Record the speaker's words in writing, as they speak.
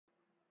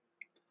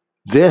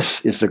This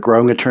is the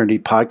Growing Eternity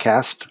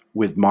podcast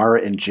with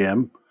Mara and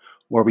Jim,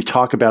 where we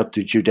talk about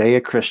the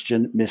Judeo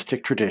Christian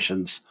mystic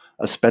traditions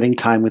of spending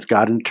time with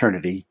God in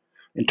eternity,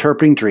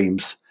 interpreting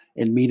dreams,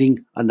 and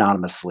meeting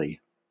anonymously.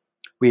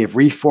 We have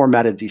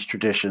reformatted these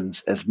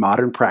traditions as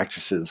modern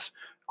practices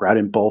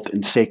grounded both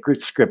in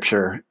sacred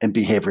scripture and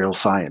behavioral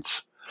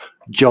science.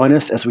 Join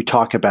us as we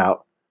talk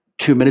about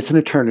 2 minutes in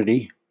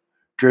eternity,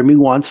 dreaming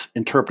once,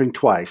 interpreting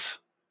twice,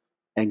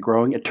 and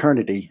growing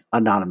eternity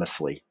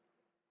anonymously.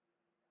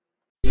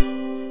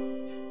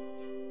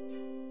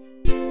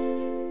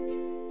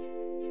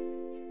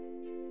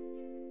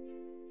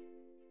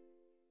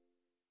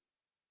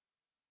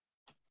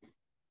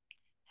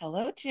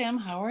 Hello, Jim.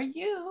 How are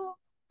you?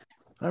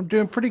 I'm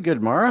doing pretty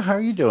good, Mara. How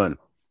are you doing?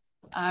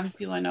 I'm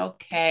doing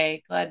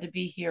okay. Glad to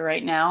be here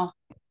right now.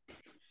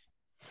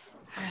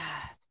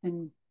 It's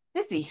been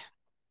busy.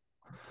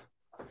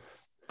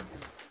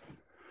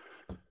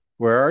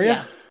 Where are you?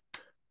 Yeah,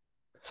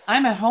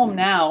 I'm at home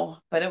now,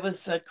 but it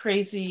was a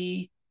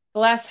crazy. The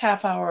last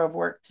half hour of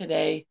work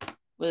today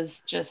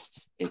was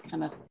just, it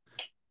kind of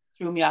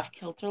threw me off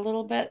kilter a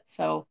little bit.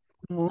 So,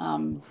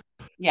 um,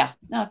 yeah,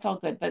 no, it's all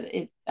good. But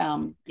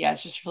yeah,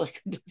 it's just really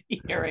good to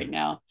be here right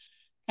now.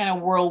 Kind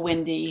of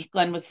whirlwindy.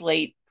 Glenn was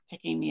late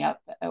picking me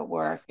up at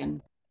work,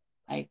 and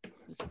I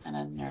was kind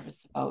of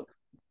nervous about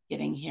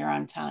getting here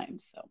on time.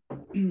 So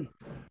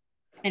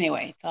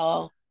anyway,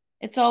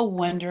 it's all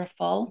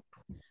wonderful.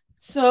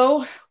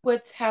 So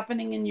what's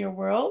happening in your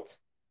world?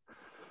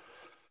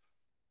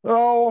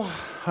 Oh,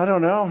 I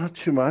don't know, not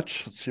too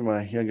much. Let's see,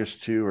 my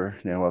youngest two are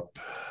now up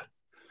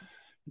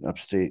in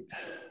upstate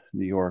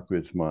New York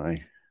with my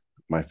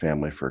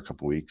family for a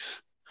couple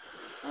weeks.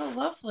 Oh,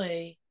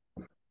 lovely.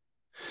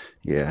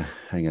 Yeah,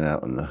 hanging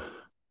out in the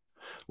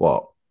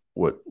well,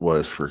 what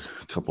was for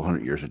a couple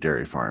hundred years a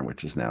dairy farm,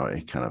 which is now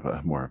a kind of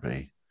a more of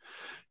a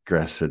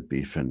grass-fed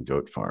beef and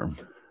goat farm.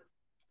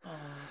 Oh,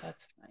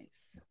 that's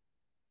nice.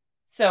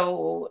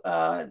 So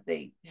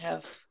they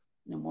have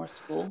no more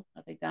school.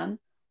 Are they done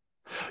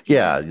this year?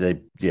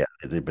 Yeah,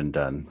 they've been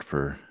done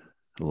for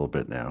a little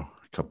bit now,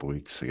 a couple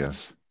weeks, I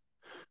guess.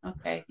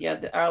 Okay. Yeah,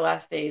 our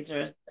last days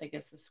are, I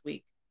guess, this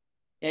week.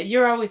 Yeah,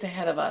 you're always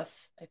ahead of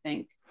us, I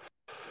think.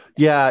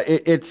 Yeah,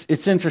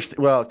 it's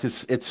interesting. Well,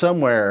 because it's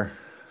somewhere,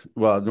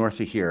 well, north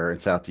of here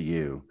and south of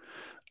you.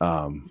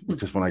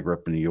 Because when I grew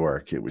up in New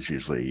York, it was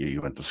usually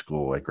you went to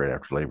school like right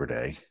after Labor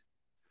Day,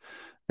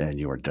 and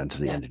you weren't done to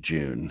the Yeah, end of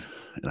June.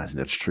 And I think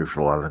that's true for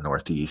a lot of the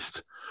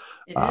Northeast.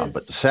 it But the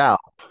is. South,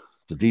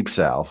 the deep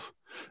South,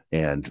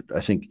 and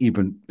I think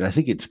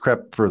it's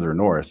crept further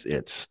north.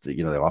 They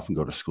often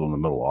go to school in the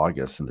middle of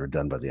August and they're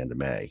done by the end of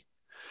May.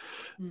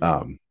 Hmm.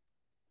 Um,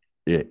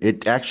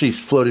 it actually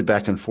floated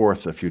back and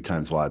forth a few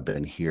times while I've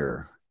been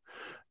here.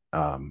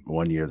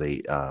 One year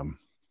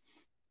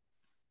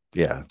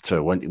yeah.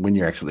 So when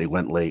you actually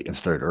went late and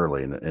started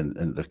early,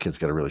 and the kids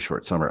got a really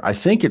short summer. I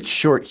think it's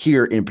short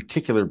here in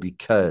particular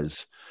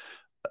because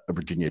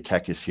Virginia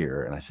Tech is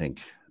here, and I think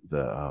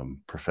the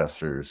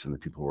professors and the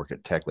people who work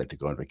at Tech like to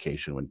go on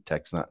vacation when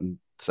Tech's not in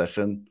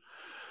session.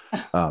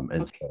 And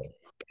Okay. so,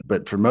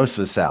 but for most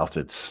of the South,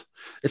 it's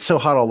so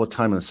hot all the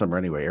time in the summer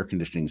anyway. Air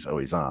conditioning's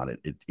always on.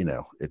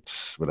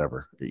 It's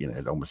whatever.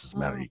 It almost doesn't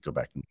matter. Oh, You go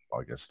back in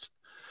August.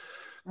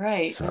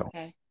 right. So,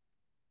 Okay.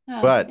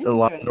 Oh, but a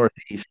lot of interesting.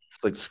 Northeast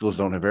like schools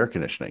don't have air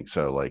conditioning,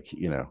 so like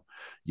you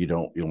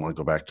don't want to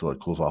go back till it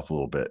cools off a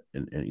little bit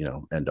in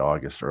end of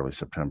August, early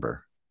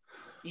September.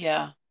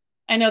 Yeah.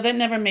 I know that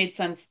never made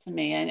sense to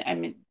me. I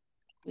mean,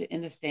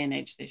 in this day and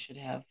age, they should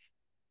have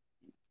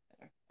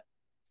better.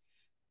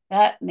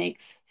 That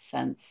makes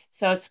sense.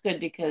 So it's good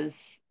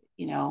because,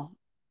 you know,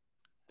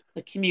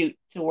 the commute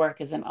to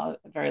work isn't a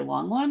very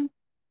long one,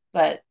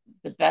 but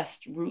the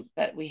best route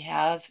that we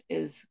have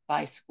is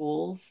by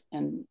schools.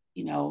 And,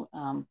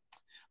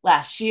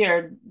 last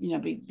year,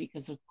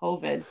 because of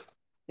COVID,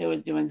 they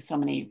was doing so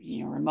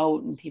many,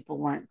 remote and people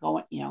weren't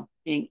going,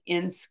 being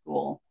in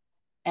school.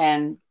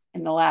 And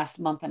in the last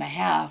month and a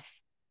half,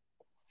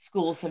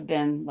 schools have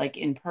been like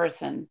in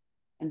person.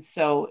 And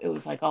so it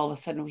was like all of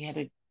a sudden we had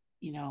to,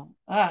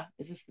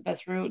 is this the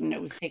best route? And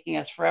it was taking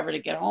us forever to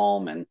get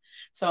home. And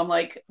so I'm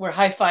like, we're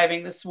high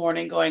fiving this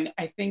morning, going,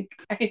 I think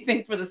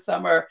for the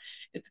summer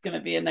it's going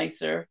to be a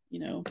nicer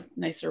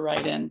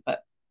ride in.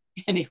 But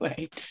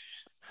anyway,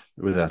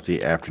 Without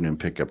the afternoon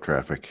pickup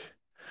traffic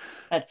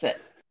that's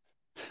it.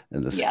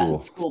 and the Yeah.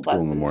 And school school school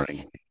in the buses.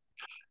 morning.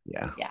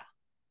 Yeah. Yeah.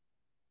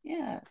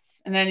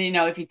 Yes. And then,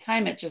 if you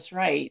time it just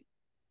right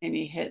and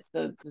you hit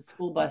the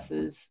school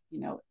buses,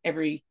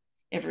 every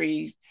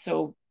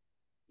so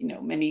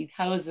many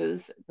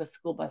houses, the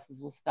school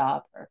buses will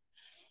stop, or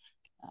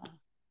uh,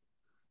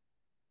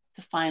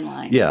 it's a fine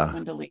line Yeah.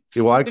 when to leave.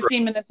 Yeah, well,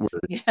 15 minutes.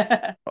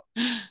 Yeah.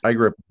 I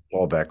grew up in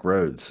fallback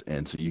roads,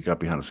 and so you got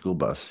behind a school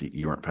bus,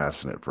 you weren't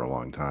passing it for a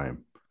long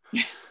time,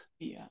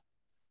 Yeah.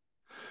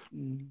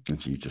 Mm.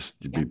 and so you'd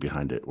Yeah. be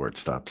behind it where it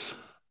stops.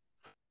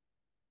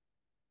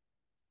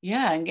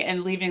 Yeah.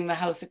 And leaving the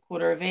house at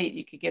 7:45,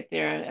 you could get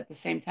there at the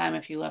same time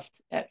if you left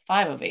at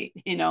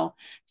 5:05,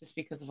 just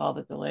because of all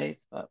the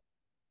delays. But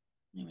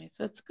Anyway,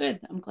 so it's good.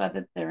 I'm glad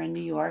that they're in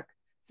New York.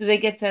 So they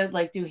get to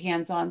like do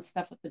hands-on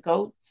stuff with the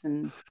goats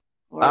and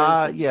or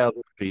is it Yeah,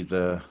 they'll feed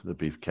the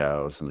beef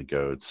cows and the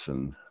goats,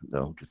 and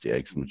they'll get the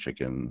eggs from the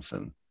chickens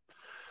and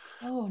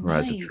so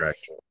ride the tractor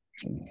nice?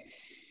 and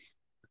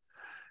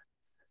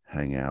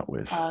hang out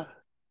with Uh,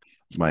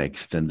 my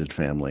extended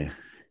family.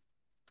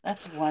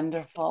 that's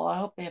wonderful. I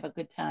hope they have a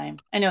good time.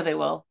 I know they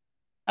will.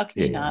 How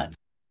can you Yeah, not?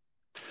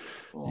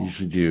 Cool.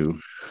 usually do.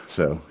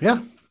 So yeah.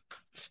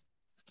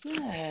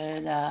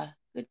 Good.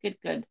 Good, good,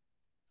 good.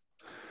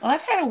 Well,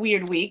 I've had a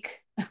weird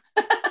week.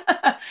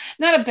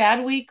 Not a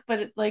bad week,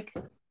 but like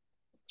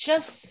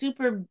just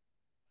super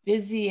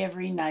busy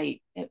every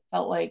night. It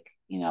felt like,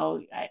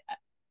 I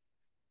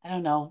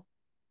don't know,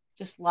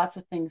 just lots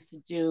of things to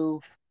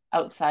do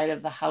outside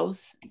of the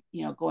house,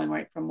 going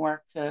right from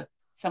work to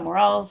somewhere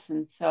else.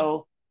 And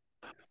so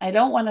I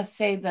don't want to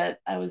say that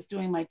I was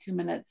doing my 2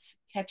 minutes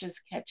catch as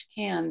catch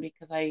can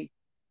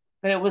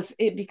but it was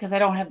it because I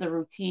don't have the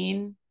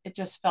routine. It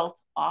just felt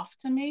off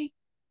to me.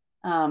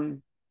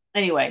 Um,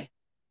 anyway,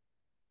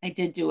 I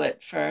did do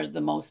it for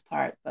the most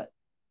part, but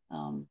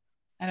um,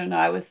 I don't know.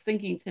 I was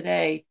thinking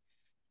today,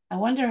 I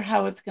wonder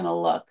how it's going to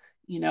look,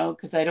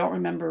 because I don't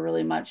remember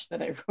really much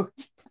that I wrote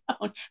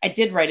down. I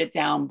did write it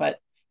down, but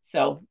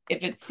so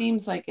if it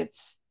seems like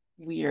it's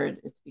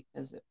weird, it's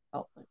because it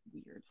felt like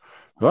weird.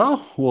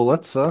 So, Well,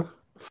 let's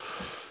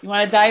you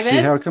want to dive see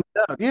in? how it comes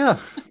out. Yeah.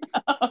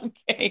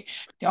 Okay,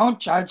 don't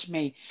judge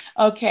me.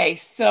 Okay,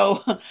 so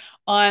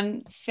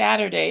on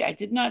Saturday, I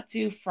did not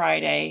do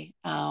Friday.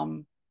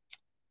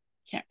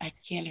 I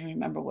can't even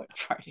remember what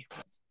Friday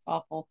was. It's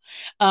awful.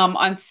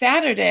 On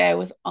Saturday, I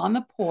was on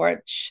the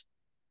porch,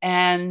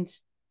 and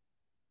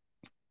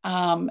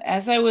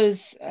as I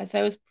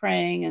was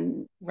praying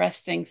and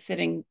resting,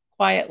 sitting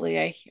quietly,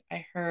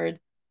 I heard,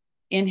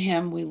 "In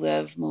Him we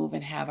live, move,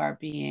 and have our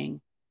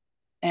being."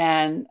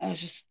 And I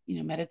was just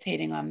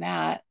meditating on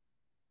that.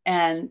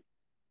 And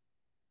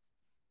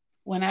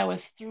when I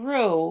was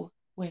through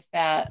with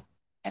that,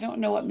 I don't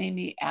know what made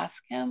me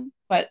ask him,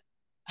 but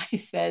I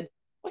said,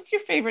 "What's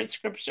your favorite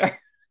scripture?"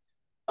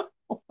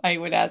 I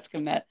would ask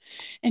him that.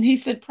 And he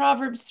said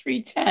Proverbs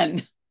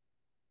 3:10.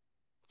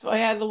 So I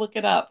had to look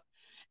it up.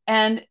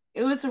 And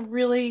it's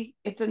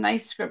a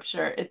nice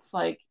scripture. It's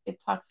like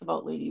it talks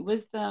about Lady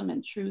Wisdom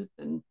and truth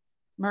and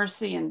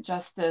mercy and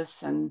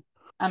justice. And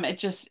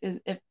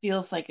it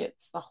feels like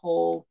it's the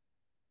whole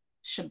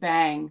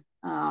shebang.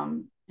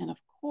 And of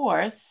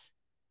course,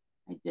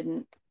 I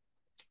didn't,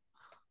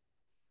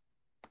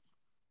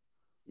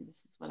 this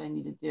is what I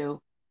need to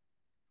do.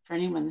 For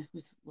anyone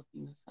who's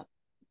looking this up,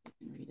 you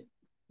can read it.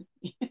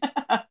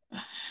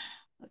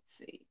 Let's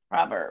see.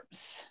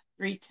 Proverbs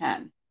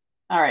 3:10.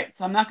 All right,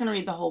 so I'm not going to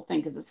read the whole thing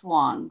because it's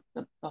long,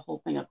 the whole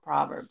thing of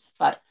Proverbs.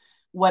 But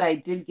what I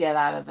did get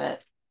out of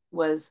it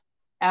was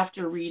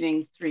after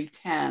reading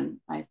 3:10,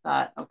 I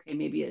thought, okay,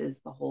 maybe it is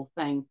the whole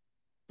thing.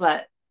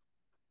 But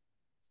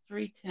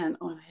 3:10,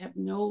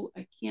 oh,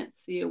 I can't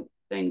see a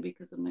thing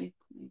because of my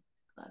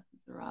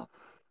glasses are off.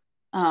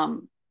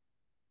 Um,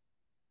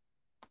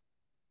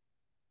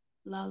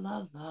 La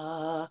la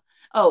la.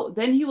 Oh,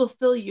 then he will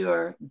fill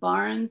your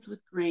barns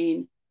with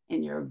grain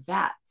and your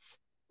vats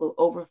will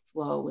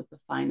overflow with the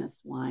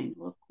finest wine.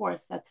 Well, of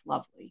course, that's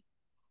lovely.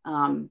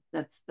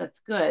 That's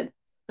good.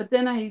 But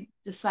then I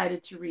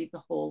decided to read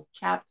the whole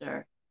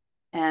chapter,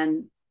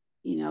 and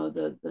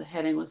the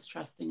heading was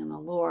trusting in the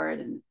Lord,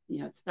 and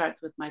it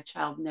starts with, "My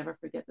child, never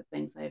forget the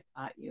things I have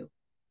taught you."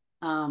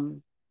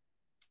 Um,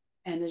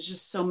 and there's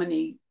just so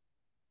many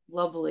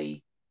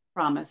lovely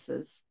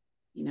promises.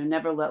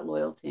 Never let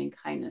loyalty and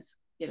kindness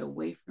get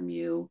away from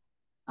you.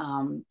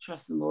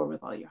 Trust in the Lord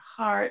with all your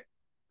heart.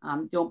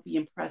 Don't be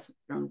impressed with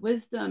your own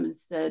wisdom.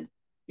 Instead,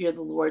 fear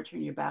the Lord,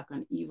 turn your back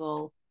on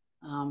evil.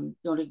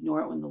 Don't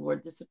ignore it when the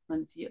Lord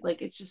disciplines you.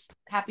 Like, it's just,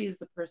 happy is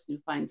the person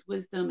who finds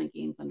wisdom and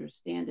gains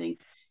understanding.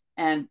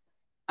 And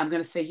I'm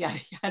going to say yada,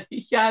 yada,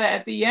 yada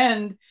at the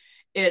end.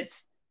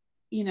 It's,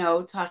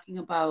 talking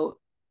about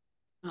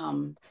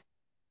um,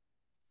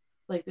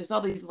 like there's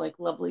all these like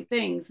lovely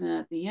things, and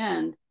at the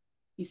end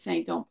he's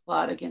saying, "Don't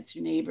plot against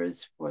your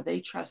neighbors for they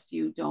trust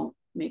you. Don't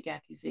make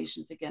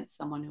accusations against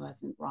someone who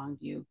hasn't wronged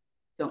you.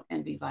 Don't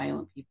envy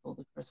violent people.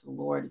 The curse of the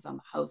Lord is on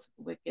the house of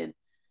the wicked,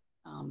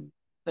 um,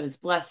 but his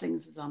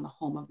blessings is on the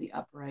home of the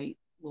upright.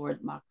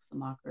 Lord mocks the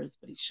mockers,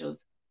 but he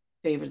shows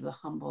favor to the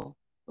humble.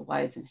 The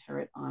wise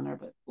inherit honor,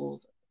 but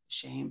fools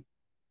shame."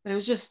 But it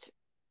was just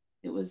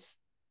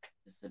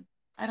a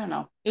I don't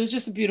know, it was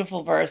just a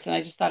beautiful verse, and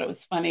I just thought it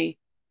was funny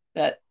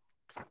that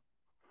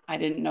I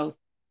didn't know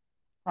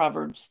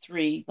Proverbs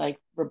 3 like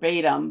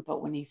verbatim,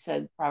 but when he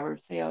said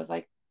Proverbs 3, I was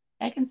like,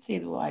 I can see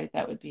why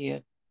that would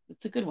be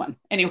it's a good one.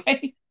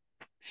 Anyway.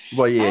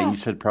 Well, yeah, and you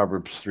Ah, said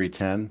Proverbs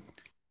 3:10,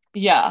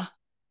 yeah.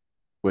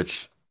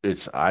 which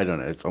it's I don't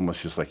know, it's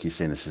almost just like he's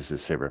saying this is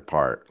his favorite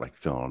part, like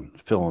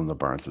filling the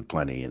barns with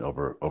plenty and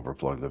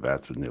overflowing the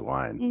vats with new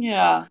wine,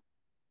 Yeah.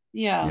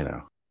 you Yeah.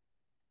 know.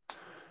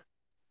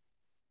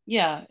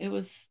 Yeah.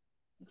 It's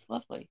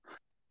lovely.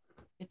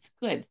 It's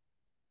good.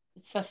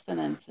 It's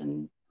sustenance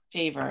and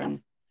favor.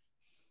 And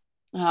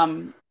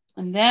Um,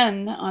 and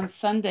then on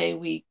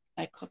Sunday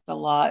I cooked a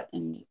lot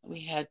and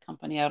we had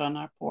company out on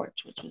our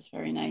porch, which was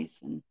very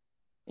nice, and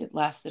it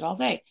lasted all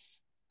day.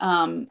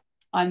 Um,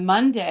 on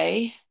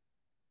Monday,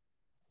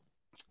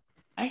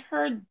 I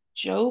heard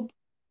Job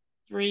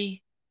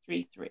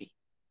 3:33,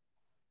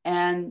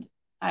 and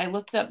I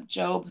looked up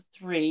Job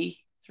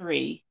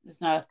 3:3.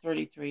 There's not a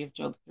 33 of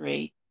Job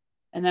 3,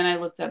 and then I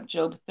looked up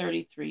Job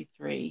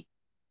 33:3.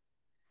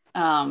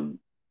 Um,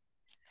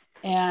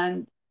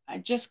 and I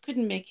just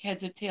couldn't make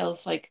heads or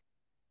tails. Like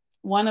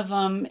one of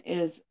them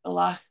is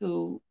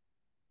Elihu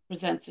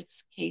presents a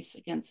case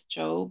against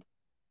Job.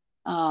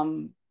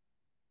 Um,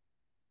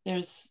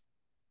 there's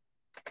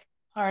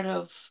part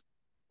of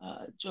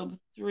Job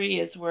 3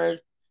 is where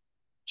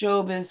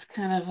Job is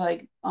kind of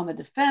like on the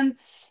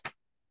defense.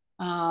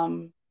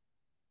 Um,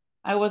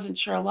 I wasn't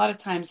sure. A lot of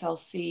times I'll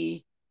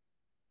see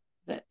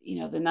that,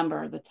 the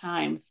number, the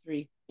time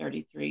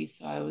 3:33.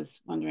 So I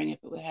was wondering if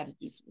it had to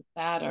do with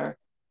that or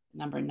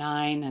number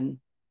nine. And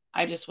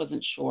I just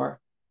wasn't sure.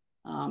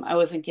 I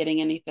wasn't getting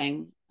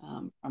anything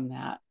from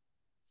that,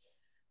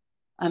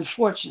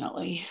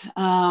 unfortunately.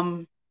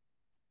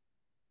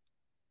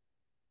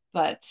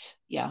 But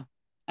yeah,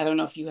 I don't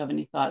know if you have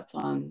any thoughts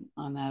on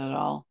that at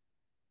all.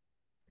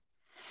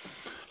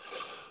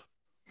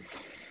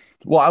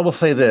 Well, I will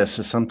say this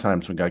is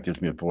sometimes when God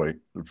gives me a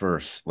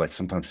verse, like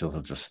sometimes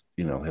he'll just,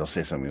 he'll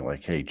say something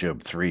like, "Hey,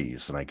 Job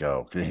threes," and I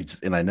go,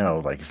 and I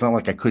know, like it's not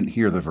like I couldn't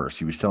hear the verse.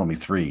 He was telling me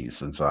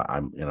threes, and so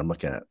I'm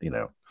looking at,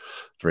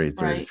 3, Right.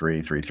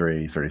 33,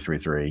 33, 33,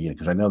 3,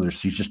 because I know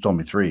he's just told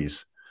me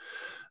threes.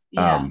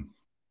 Yeah. Um,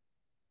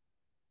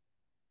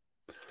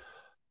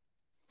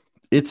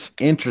 it's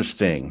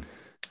interesting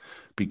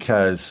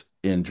because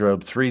in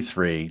Job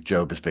 3:3,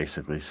 Job is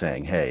basically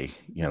saying, "Hey,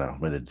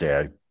 may the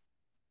day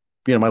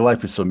my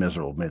life is so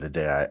miserable. May the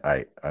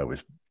day I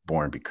was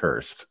born be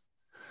cursed."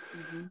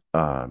 Hmm.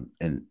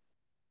 And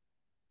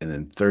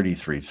then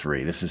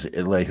 33:3. This is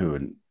Elihu,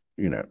 and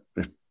you know,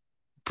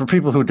 for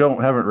people who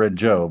haven't read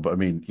Job, I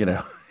mean,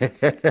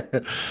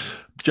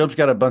 Job's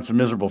got a bunch of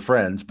miserable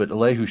friends, but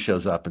Elihu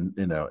shows up and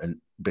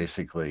and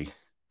basically,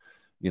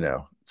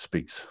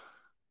 speaks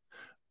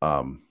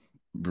um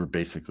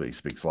basically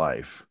speaks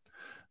life.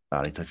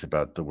 He talks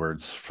about the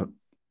words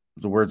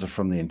are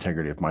from the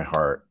integrity of my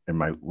heart, and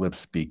my lips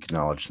speak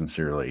knowledge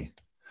sincerely.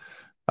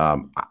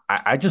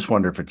 I just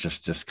wonder if it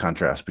just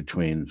contrasts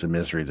between the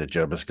misery that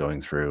Job is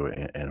going through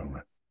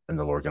and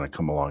the Lord going to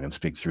come along and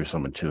speak through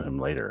someone to him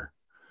later.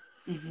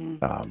 Hmm.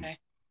 Um, Okay.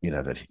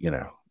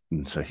 that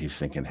and so he's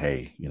thinking,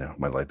 hey,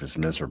 my life is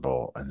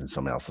miserable, and then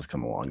someone else has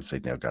come along and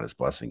said, no, God is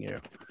blessing you.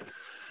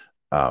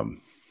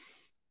 Um,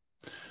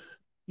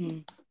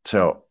 Mm.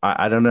 so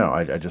I don't know.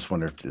 I just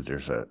wonder if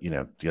there's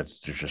there's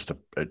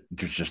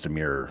just a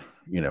mirror,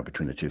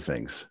 between the two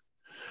things.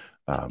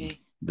 Um,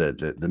 Maybe.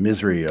 the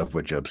misery of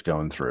what Job's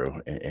going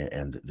through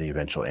and the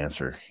eventual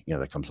answer,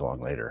 that comes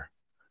along later.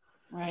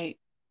 Right.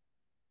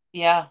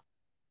 Yeah.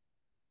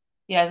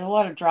 Yeah. There's a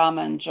lot of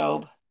drama in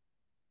Job.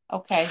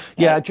 Okay.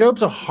 Yeah, That.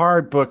 Job's a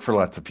hard book for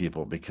lots of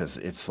people because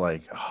it's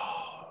like,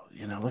 oh,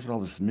 look at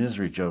all this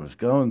misery Job is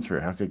going through.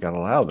 How could God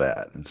allow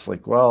that? And it's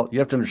like, well, you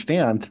have to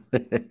understand,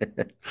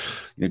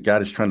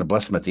 God is trying to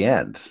bless him at the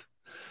end,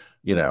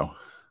 you know,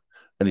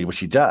 which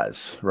he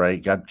does,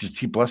 right? God just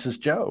he blesses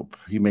Job.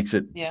 He makes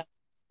it, Yeah.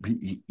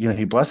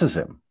 he blesses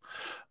him.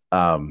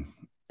 Um,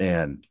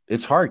 and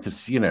it's hard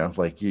because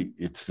like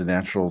it's the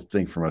natural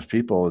thing for most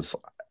people.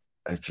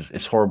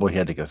 It's horrible he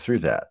had to go through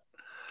that.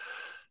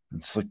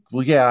 It's like,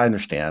 well, yeah, I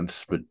understand,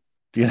 but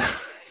you know,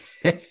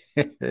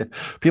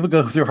 people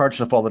go through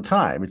hardship all the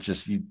time. It's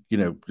just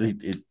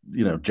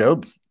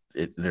Job.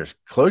 There's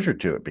closure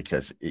to it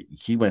because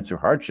he went through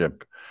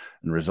hardship,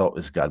 and the result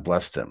is God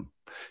blessed him.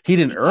 He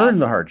didn't He earn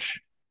the blessed.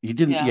 hardship. He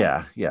didn't. Yeah.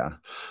 Yeah, yeah.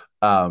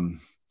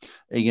 Um,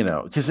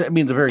 because I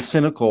mean, the very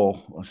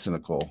cynical.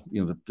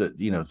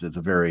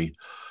 The very,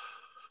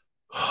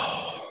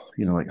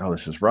 like, oh,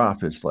 this is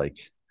rough. It's like,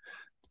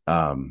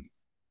 um,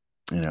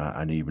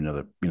 I even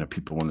know that,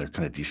 people when they're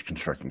kind of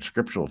deconstructing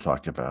scripture will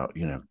talk about,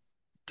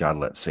 God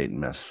let Satan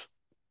mess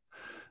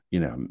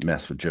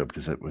with Job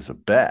because it was a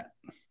bet,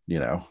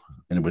 and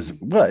it was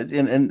Mm. what,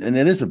 and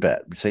it is a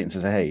bet. Satan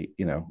says, hey,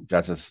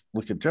 God says,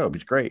 look at Job,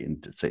 he's great,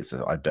 and Satan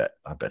says, I bet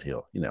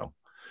he'll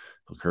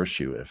curse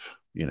you if,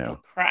 He'll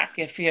crack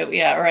if you.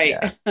 Yeah.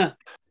 Right. yeah,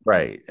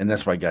 right, and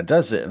that's why God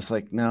does it. And it's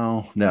like,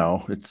 no,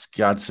 no, it's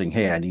God saying,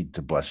 hey, I need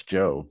to bless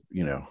Job,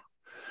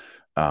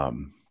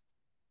 um,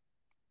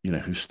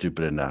 who's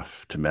stupid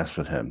enough to mess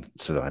with him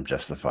so that I'm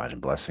justified in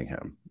blessing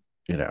him,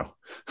 you know.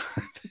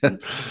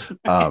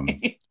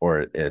 Right.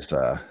 Or as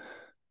I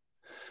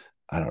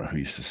don't know who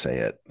used to say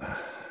it.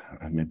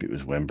 Maybe it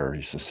was Wimber. He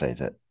used to say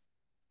that,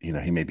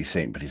 he may be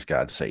Satan, but he's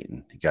God's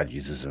Satan. God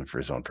uses him for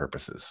his own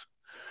purposes.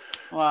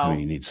 I mean, Wow.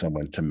 you need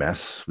someone to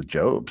mess with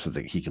Job so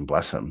that he can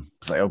bless him.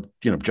 It's like, oh,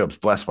 Job's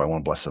blessed, but I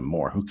want to bless him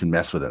more. Who can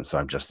mess with him? So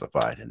I'm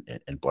justified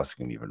in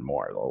blessing him even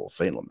more. Oh, well,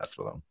 Satan will mess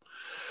with him,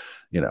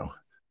 you know.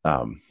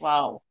 Um,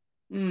 Wow.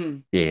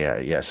 Mm. Yeah,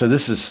 yeah. So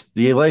this is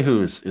the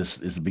Elihu is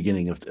the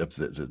beginning of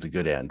the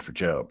good end for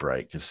Job,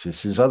 right? Because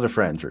his other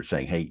friends are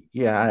saying, "Hey,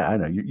 yeah, I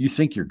know you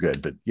think you're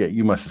good, but yeah,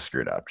 you must have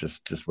screwed up.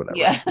 Just whatever,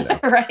 Yeah,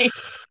 right.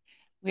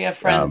 We have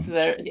friends Um,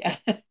 that are,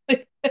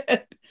 yeah.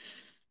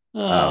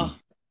 Oh, um,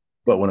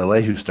 but when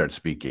Elihu starts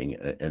speaking,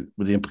 and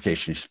with the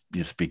implication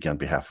you speak on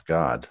behalf of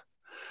God,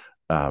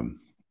 um,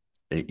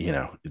 you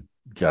know,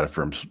 God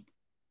affirms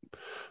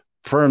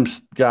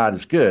God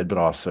is good, but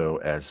also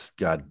as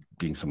God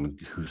being someone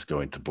who's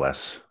going to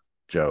bless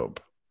Job,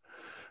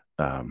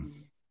 um,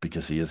 mm,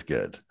 because he is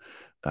good.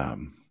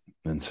 Um,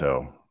 and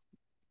so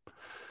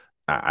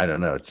I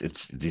don't know.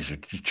 It's these are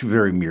two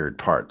very mirrored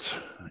parts.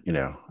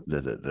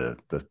 The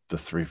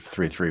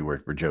three where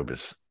Job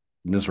is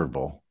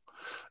miserable,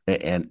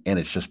 and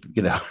it's just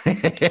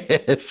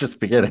it's just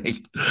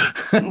beginning.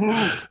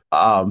 mm,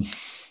 um,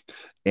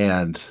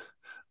 and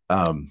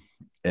um,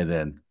 and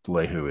then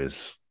Lehu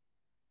is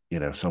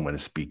someone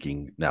is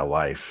speaking now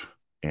life,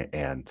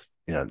 and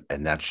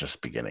that's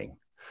just beginning.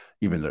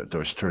 Even though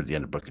it's toward the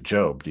end of the Book of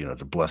Job,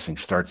 the blessing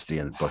starts at the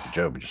end of the Book of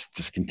Job and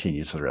just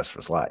continues for the rest of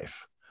his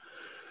life.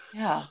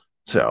 yeah.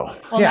 So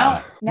Well,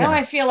 yeah, now yeah.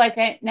 I feel like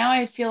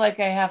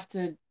I have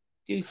to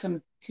do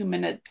some 2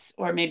 minutes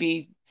or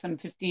maybe some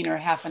 15 or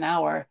half an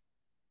hour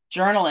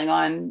journaling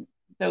on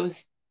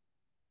those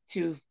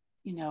two,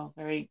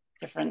 very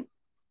different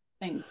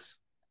things.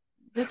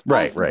 There's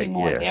probably Right, something right,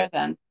 more yeah. there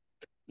then.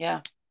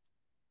 Yeah.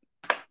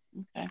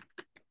 Okay.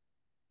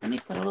 Let me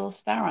put a little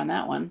star on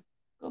that one.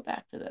 Go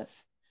back to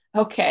this.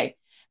 Okay.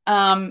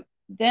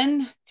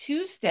 Then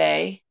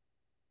Tuesday,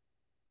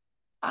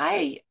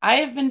 I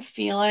have been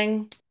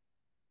feeling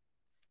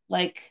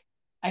like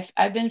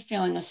I've been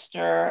feeling a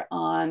stir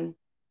on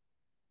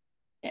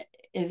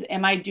is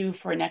am I due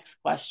for a next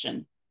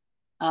question?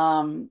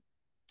 Um,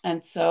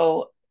 and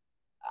so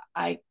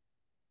I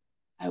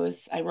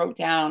I wrote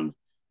down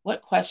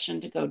what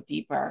question to go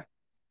deeper.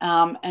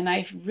 And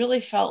I really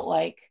felt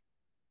like,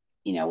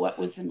 what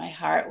was in my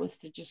heart was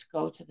to just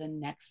go to the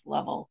next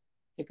level,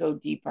 to go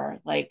deeper.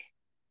 Like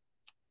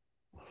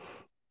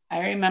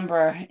I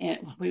remember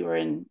we were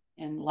in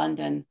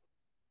London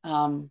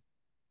um,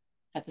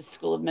 at the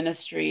School of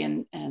Ministry,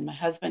 and my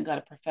husband got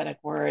a prophetic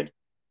word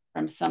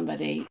from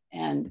somebody,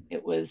 and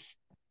it was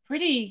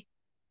pretty,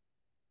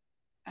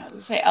 I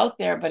would say, out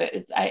there, but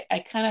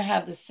I kind of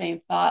have the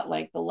same thought.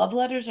 Like the love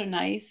letters are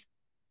nice,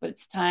 but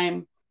it's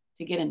time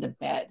to get into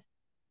bed.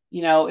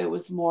 It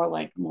was more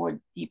like more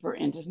deeper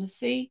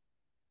intimacy.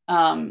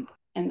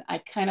 And I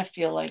kind of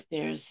feel like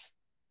there's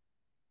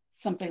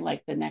something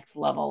like the next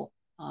level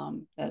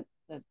that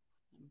I'm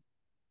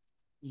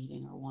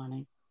needing or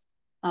wanting.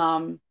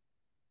 Um,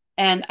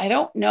 and I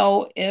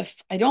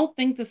don't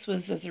think this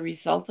was as a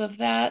result of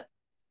that,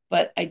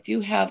 but I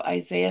do have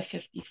Isaiah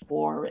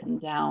 54 written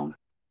down.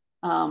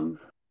 Um,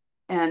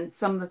 and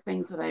some of the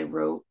things that I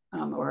wrote,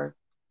 or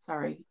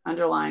sorry,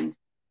 underlined,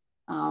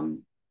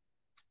 um,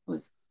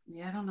 was,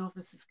 yeah, I don't know if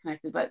this is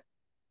connected, but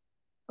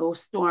O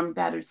storm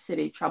battered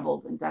city,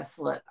 troubled and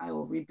desolate, I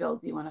will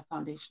rebuild you on a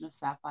foundation of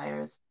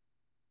sapphires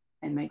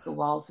and make the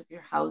walls of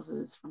your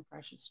houses from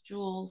precious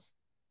jewels.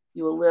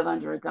 You will live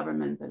under a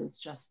government that is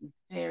just and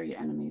fair. Your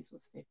enemies will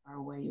stay far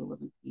away. You will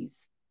live in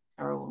peace.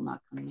 Terror will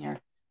not come near.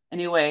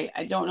 Anyway,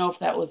 I don't know if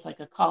that was like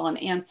a call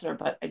and answer,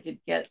 but I did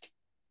get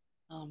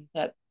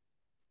that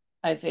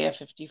Isaiah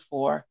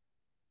 54.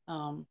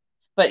 Um,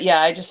 but yeah,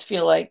 I just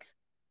feel like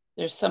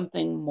there's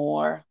something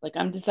more. Like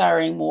I'm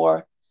desiring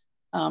more,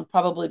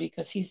 probably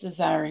because he's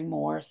desiring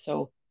more.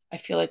 So I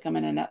feel like I'm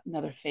in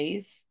another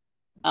phase.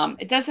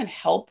 It doesn't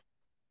help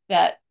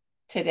that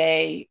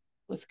today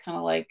was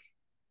kind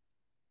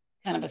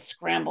of a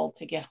scramble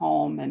to get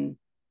home, and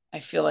I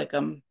feel like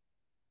I'm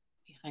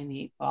behind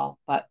the eight ball.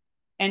 But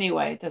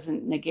anyway, it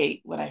doesn't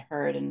negate what I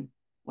heard and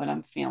what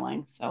I'm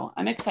feeling. So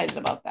I'm excited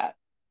about that,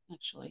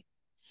 actually.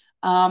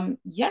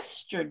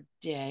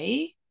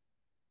 Yesterday,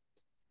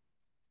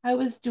 I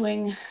was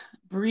doing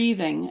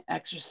breathing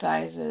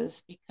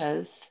exercises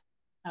because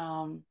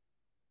um,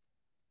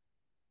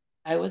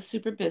 I was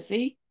super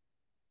busy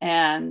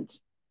and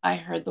I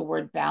heard the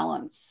word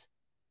balance.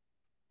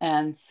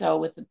 And so,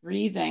 with the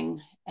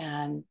breathing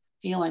and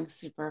feeling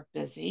super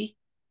busy,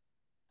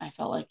 I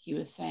felt like he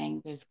was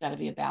saying there's got to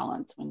be a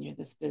balance when you're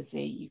this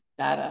busy. You've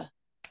got to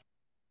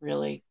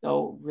really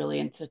go really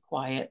into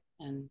quiet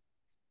and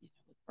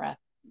with breath,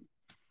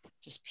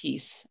 just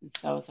peace. And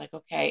so I was like,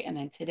 okay. And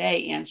then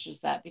today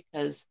answers that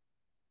because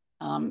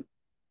um,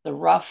 the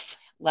rough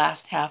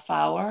last half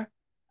hour,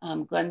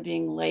 Glenn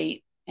being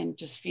late and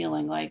just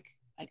feeling like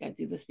I got to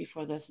do this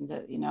before this,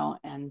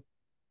 and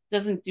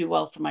doesn't do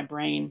well for my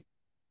brain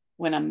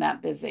when I'm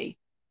that busy.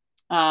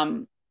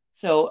 Um,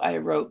 so I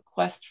wrote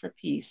Quest for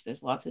Peace.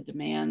 There's lots of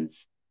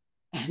demands.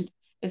 And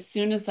as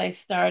soon as I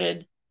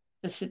started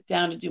to sit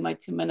down to do my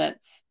 2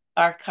 minutes,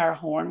 our car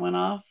horn went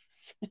off.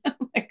 I'm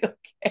like,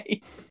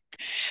 okay.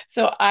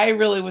 So I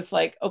really was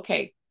like,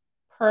 okay,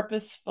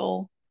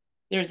 purposeful.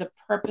 There's a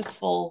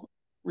purposeful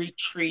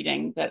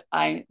retreating that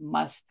I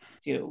must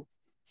do.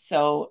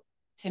 So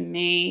to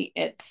me,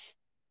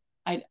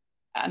 I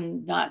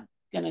I'm not.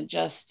 gonna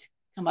just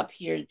come up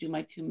here to do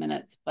my 2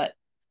 minutes, but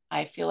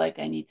I feel like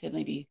I need to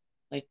maybe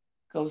like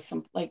go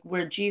some like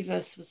where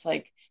Jesus was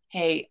like,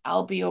 "Hey,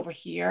 I'll be over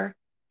here,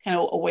 kind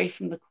of away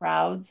from the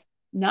crowds."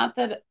 Not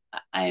that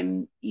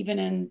I'm even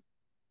in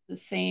the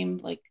same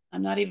like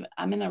I'm not even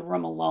I'm in a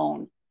room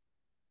alone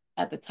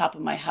at the top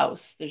of my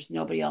house. There's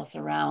nobody else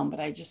around, but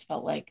I just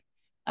felt like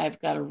I've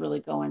got to really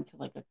go into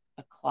like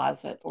a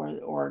closet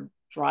or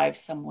drive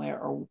somewhere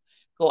or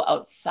go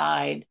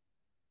outside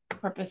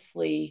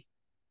purposely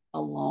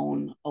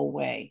alone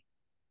away.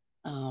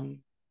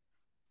 Um,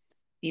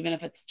 Even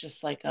if it's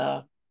just like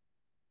a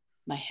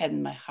my head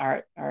and my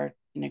heart are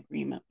in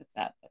agreement with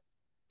that.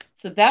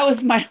 So that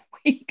was my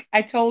week.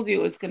 I told you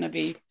it was going to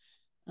be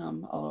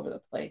all over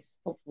the place.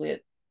 Hopefully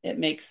it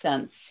makes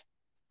sense.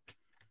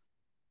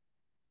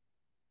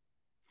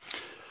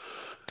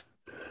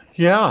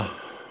 Yeah.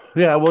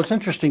 Yeah. Well, it's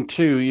interesting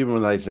too, even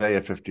with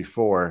Isaiah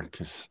 54,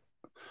 because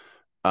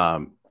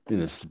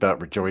it's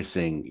about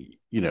rejoicing,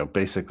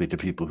 basically to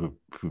people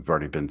who've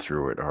already been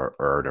through it or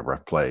are in a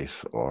rough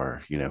place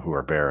or, who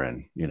are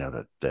barren,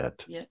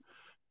 that Yeah.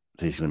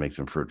 he's going to make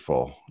them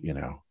fruitful,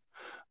 Yeah.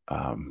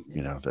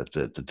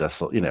 that the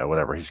desolate,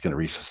 whatever, he's going to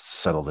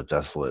resettle the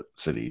desolate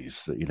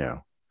cities,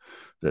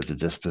 that the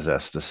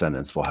dispossessed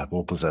descendants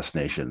will possess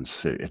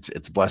nations.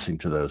 It's a blessing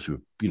to those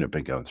who've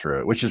been going through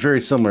it, which is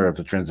very similar of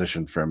the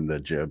transition from the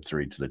Job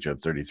 3 to the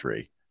Job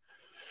 33.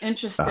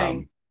 Interesting.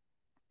 Um,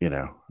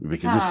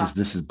 because this Huh. is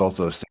this is both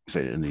those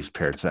things in these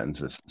paired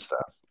sentences and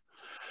stuff.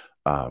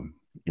 Um,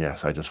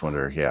 yes, I just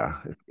wonder,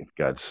 yeah, if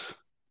God's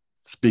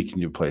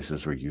speaking to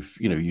places where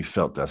you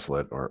felt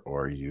desolate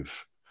or you've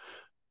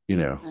you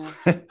know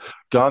Uh,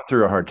 gone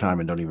through a hard time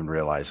and don't even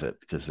realize it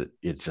because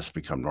it's just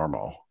become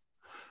normal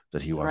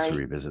that he wants to right.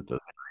 revisit those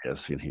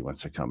areas and he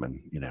wants to come and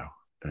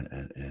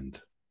and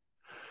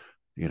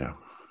you know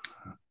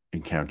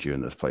encounter you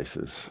in those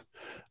places,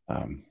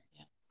 um,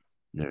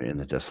 Yeah. in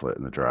the desolate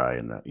and the dry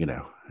and the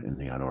in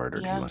the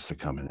unordered. He Yeah. wants to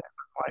come and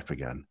have life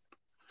again.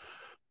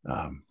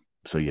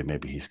 So yeah,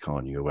 maybe he's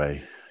calling you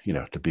away,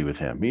 to be with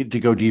him, to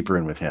go deeper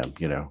in with him,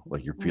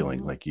 like you're feeling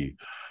Mm-hmm. like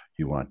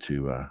you want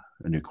to a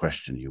new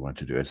question you want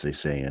to do, as they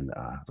say in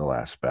the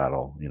last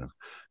battle,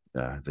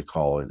 they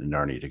call it in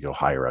Narnia to go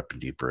higher up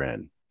and deeper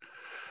in,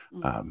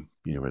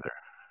 Mm-hmm. where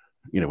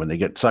they're, when they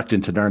get sucked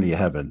into Narnia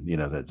heaven,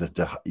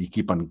 you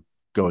keep on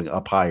going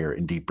up higher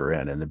and deeper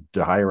in, and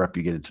the higher up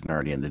you get into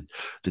Narnia, and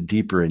the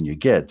deeper in you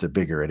get, the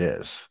bigger it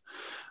is.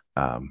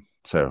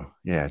 So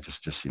yeah, it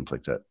just seems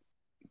like that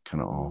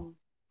kind of Mm-hmm.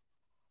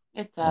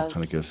 It all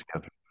kind of does. goes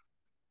together.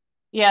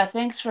 Yeah,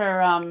 thanks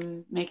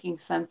for making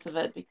sense of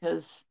it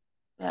because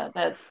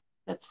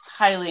that's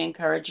highly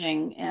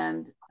encouraging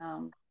and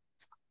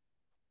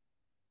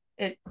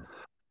it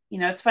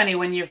it's funny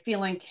when you're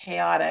feeling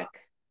chaotic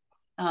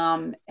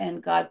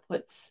and God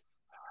puts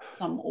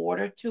some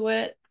order to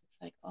it.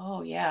 It's like,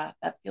 oh yeah,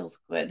 that feels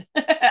good.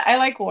 I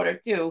like order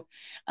too,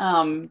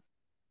 um,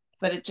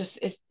 but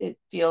it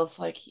feels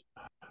like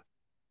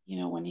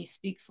when He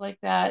speaks like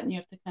that, and you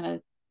have to kind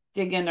of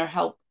dig in or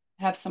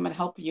have someone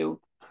help you.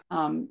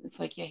 It's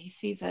like, yeah, He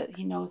sees it,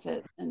 He knows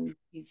it, and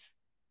He's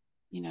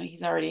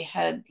already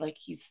ahead. Like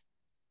He's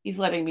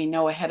letting me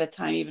know ahead of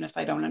time, even if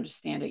I don't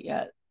understand it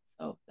yet.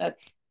 So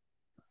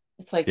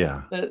it's like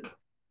Yeah. the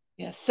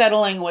yeah,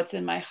 settling what's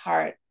in my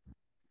heart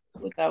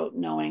without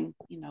knowing,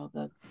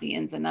 the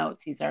ins and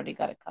outs. He's already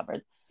got it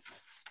covered.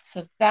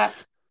 So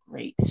that's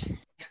great.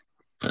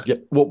 Yeah.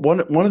 Well,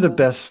 one of the Uh,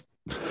 best,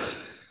 I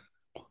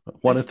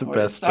one of the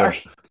snorted. best.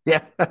 Sorry.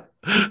 Yeah.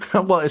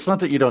 Well, it's not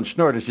that you don't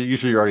snort; it's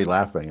usually you're already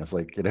laughing. It's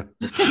like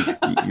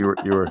you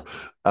were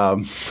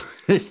um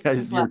I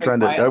was you were laughing trying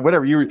to quietly.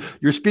 whatever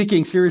you're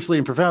speaking seriously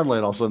and profoundly,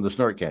 and all of a sudden the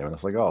snort came, and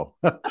it's like, oh.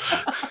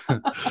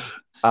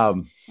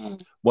 um,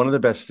 One of the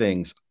best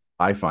things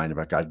I find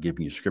about God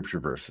giving you scripture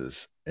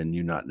verses and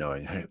you not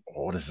knowing, hey,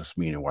 what does this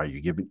mean and why are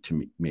you giving it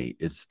to me?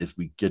 Is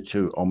we get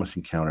to almost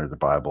encounter the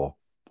Bible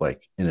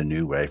like in a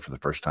new way for the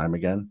first time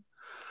again.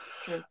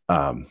 True.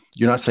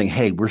 You're not saying,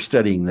 hey, we're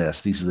studying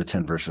this. These are the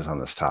 10 verses on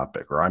this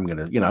topic, or I'm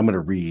gonna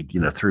read,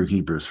 through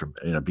Hebrews from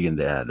being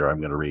the end, or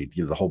I'm gonna read,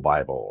 the whole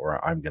Bible,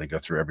 or I'm gonna go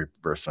through every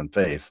verse on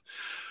faith.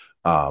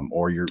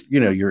 Or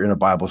you're in a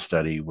Bible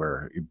study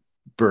where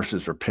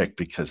verses are picked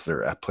because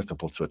they're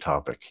applicable to a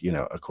topic,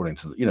 according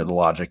to the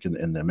logic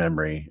and the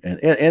memory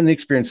and the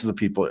experience of the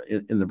people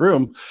in the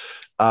room.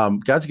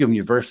 God's given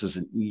you verses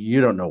and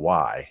you don't know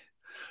why,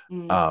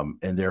 Mm,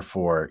 and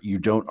therefore you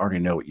don't already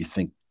know what you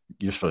think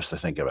you're supposed to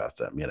think about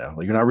them.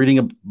 Like you're not reading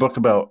a book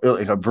about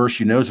like a verse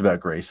you knows about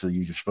grace, so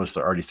you're supposed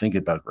to already think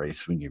about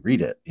grace when you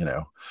read it.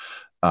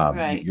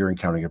 right. You're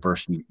encountering a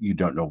person you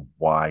don't know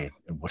why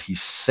and what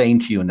he's saying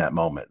to you in that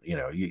moment.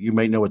 You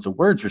might know what the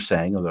words are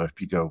saying, although if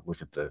you go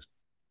look at the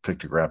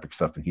pictographic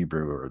stuff in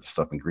Hebrew or the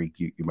stuff in Greek,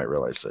 you might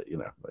realize that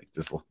like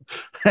this will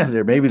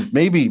there maybe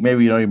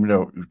you don't even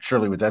know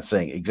surely what that's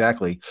saying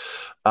exactly.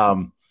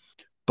 Um,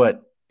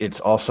 but it's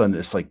all of a sudden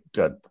it's like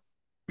God,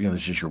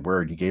 this is your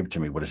word. You gave it to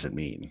me. What does it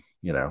mean?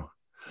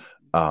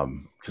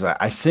 Because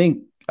I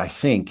think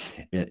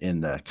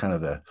in the kind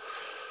of the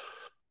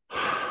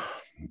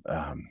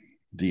um,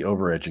 the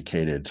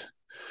overeducated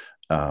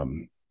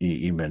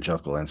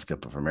evangelical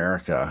landscape of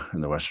America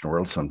and the Western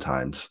world,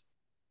 sometimes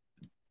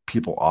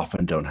people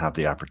often don't have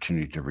the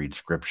opportunity to read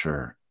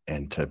scripture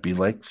and to be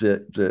like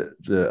the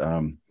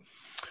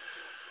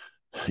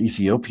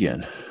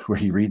Ethiopian, where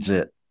he reads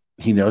it,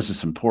 he knows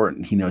it's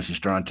important, he knows he's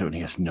drawn to it, and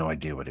he has no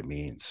idea what it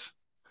means.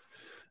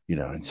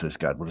 And says,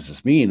 God, what does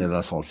this mean? And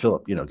that's when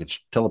Philip, gets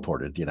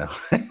teleported,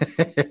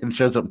 and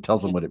shows up and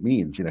tells him what it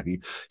means.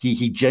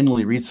 He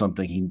genuinely reads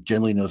something, he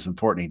genuinely knows it's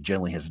important, he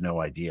genuinely has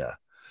no idea.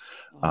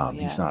 Oh,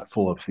 He's not yes.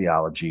 full of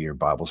theology or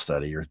Bible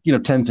study or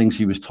 10 things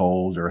he was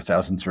told or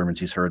 1,000 sermons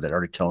he's heard that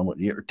already tell him what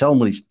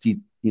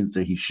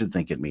that he should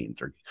think it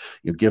means, or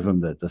give him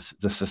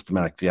the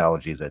systematic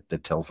theology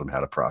that tells him how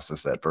to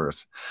process that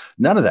verse.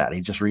 None of that.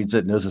 He just reads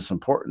it, knows its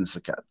importance.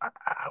 Like,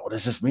 what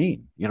does this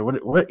mean?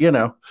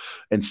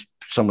 And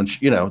someone,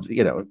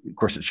 of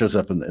course, it shows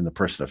up in the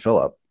person of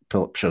Philip.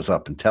 Philip shows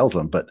up and tells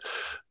him, but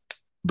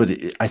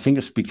I think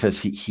it's because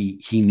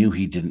he knew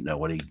he didn't know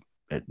what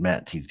it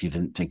meant. He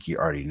didn't think he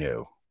already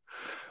knew.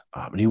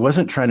 And he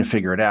wasn't trying to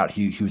figure it out.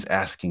 He was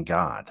asking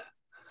God.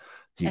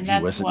 And He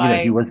wasn't,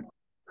 he was.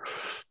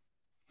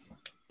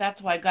 that's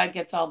why God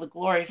gets all the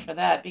glory for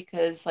that,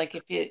 because like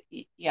if it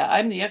yeah,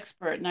 I'm the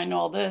expert and I know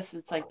all this,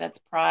 it's like that's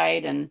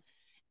pride. And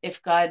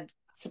if God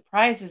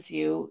surprises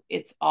you,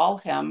 it's all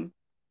him,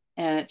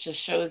 and it just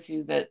shows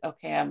you that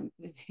okay, I'm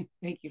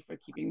thank you for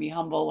keeping me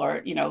humble,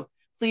 or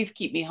please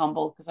keep me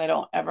humble because I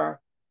don't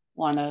ever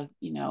want to,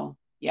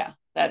 yeah,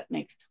 that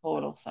makes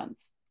total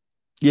sense.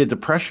 Yeah, the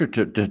pressure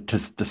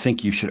to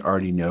think you should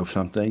already know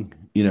something,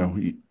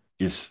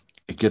 is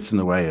it gets in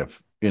the way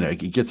of,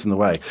 it gets in the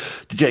way.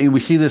 We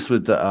see this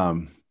with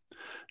the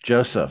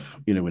Joseph,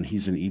 when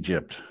he's in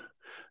Egypt,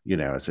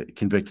 as a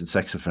convicted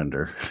sex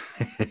offender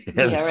and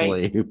a Yeah, right.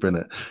 slave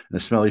and a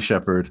smelly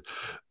shepherd,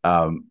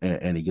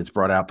 and he gets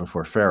brought out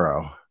before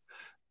Pharaoh.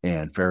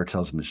 And Pharaoh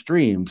tells him his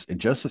dreams, and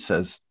Joseph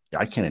says,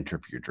 I can't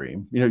interpret your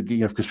dream.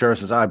 Because Pharaoh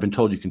says, I've been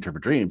told you can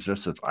interpret dreams.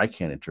 Joseph says, I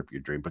can't interpret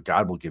your dream, but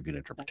God will give you an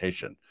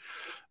interpretation.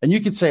 And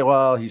you could say,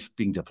 well, he's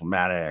being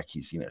diplomatic.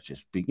 He's,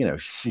 just being,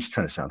 he's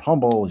trying to sound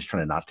humble. He's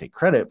trying to not take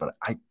credit. But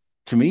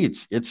to me,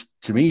 it's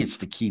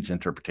the key to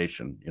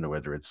interpretation.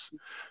 Whether it's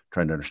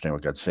trying to understand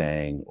what God's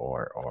saying,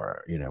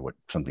 or what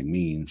something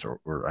means,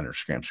 or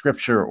understand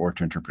Scripture, or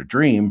to interpret a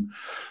dream,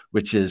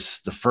 which is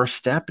the first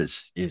step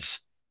is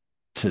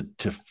to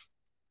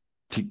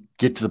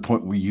get to the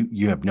point where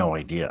you have no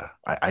idea.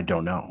 I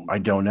don't know. I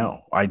don't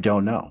know. I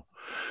don't know.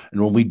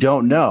 And when we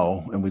don't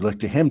know and we look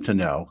to him to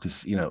know,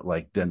 because,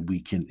 like then we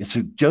can, it's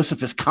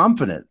Joseph is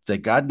confident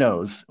that God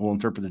knows and will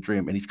interpret the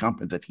dream. And he's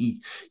confident that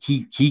he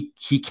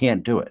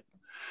can't do it.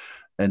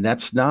 And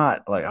that's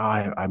not like,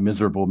 I'm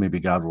miserable. Maybe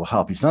God will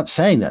help. He's not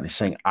saying that. He's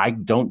saying, I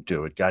don't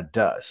do it. God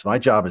does. My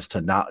job is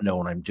to not know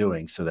what I'm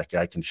doing so that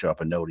God can show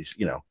up and know what he's,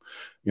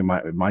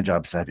 my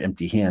job is to have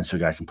empty hands so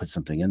God can put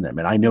something in them.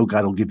 And I know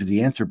God will give you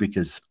the answer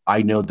because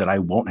I know that I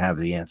won't have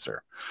the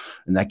answer.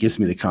 And that gives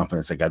me the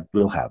confidence that God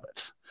will have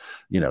it.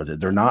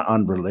 They're not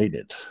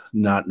unrelated,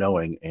 not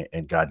knowing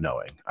and God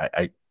knowing.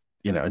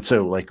 And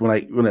so like when I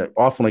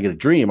get a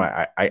dream,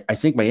 I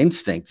think my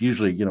instinct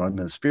usually, I'm in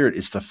the spirit,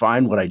 is to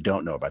find what I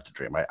don't know about the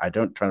dream. I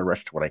don't try to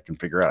rush to what I can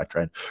figure out. I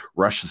try and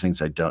rush the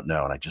things I don't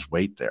know, and I just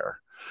wait there.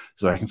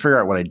 So I can figure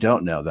out what I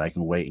don't know, that I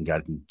can wait and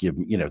God can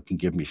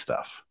give me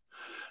stuff.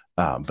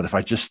 But if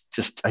I just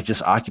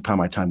occupy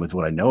my time with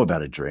what I know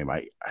about a dream,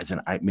 I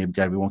maybe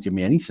God won't give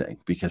me anything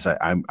because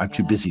I'm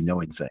too busy Yes.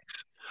 knowing things.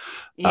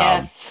 Um,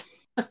 Yes.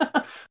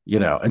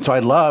 and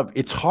so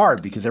it's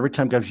hard because every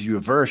time God gives you a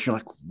verse, you're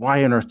like,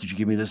 why on earth did you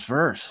give me this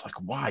verse? Like,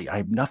 why? I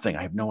have nothing.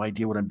 I have no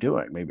idea what I'm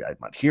doing. Maybe I'm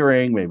not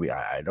hearing. Maybe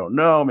I don't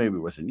know. Maybe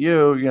it wasn't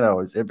you.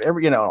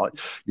 You're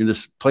in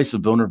this place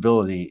of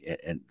vulnerability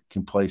and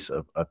can place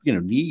of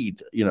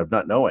need, of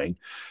not knowing.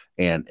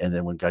 And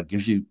then when God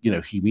gives you,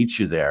 he meets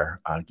you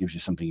there, gives you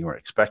something you weren't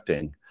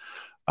expecting.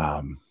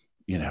 Um,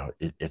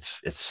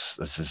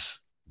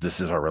 this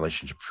is our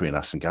relationship between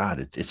us and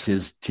God. It's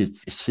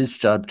his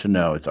job to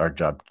know. It's our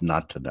job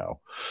not to know.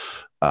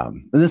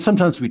 And then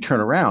sometimes we turn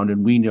around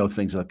and we know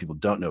things that people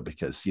don't know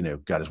because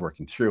God is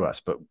working through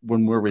us. But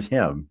when we're with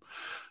Him,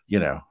 you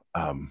know,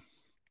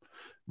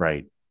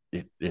 right?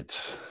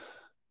 It's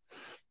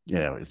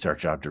it's our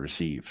job to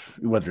receive,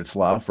 whether it's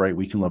love, right?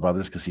 We can love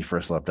others because He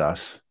first loved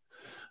us.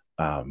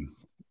 um,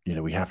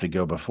 we have to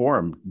go before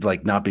him,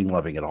 like not being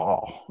loving at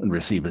all, and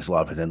receive his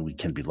love, and then we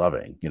can be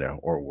loving,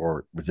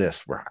 or with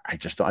this, where I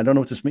don't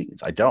know what this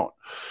means. I don't,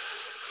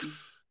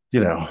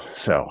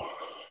 so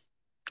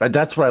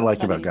that's what I It's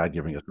like about funny. God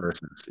giving us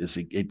verses is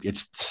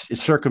it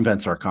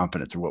circumvents our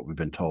confidence or what we've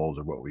been told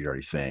or what we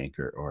already think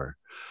or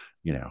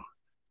you know,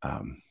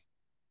 um,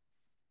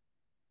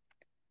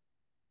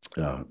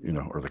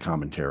 or the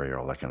commentary or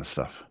all that kind of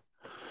stuff.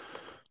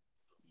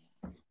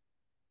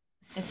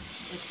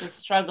 It's a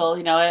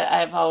struggle.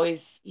 I've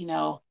always,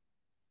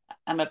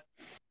 I'm a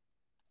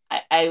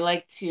I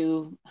like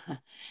to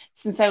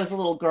since I was a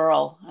little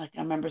girl, like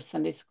I remember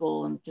Sunday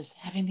school and just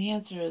having the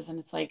answers, and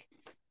it's like,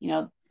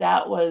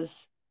 that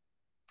was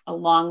a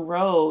long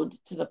road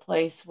to the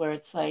place where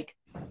it's like,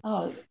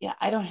 oh, yeah,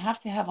 I don't have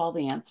to have all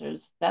the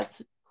answers.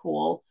 That's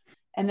cool.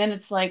 And then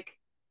it's like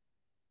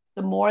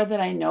the more that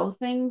I know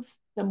things,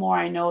 the more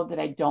I know that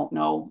I don't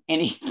know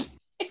anything.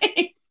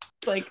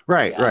 Like,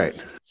 Right, yeah. right.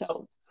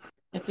 So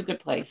it's a good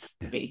place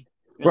to be,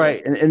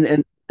 really. Right.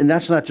 And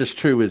that's not just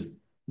true with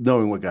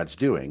knowing what God's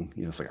doing.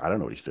 It's like, I don't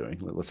know what he's doing.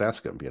 Let's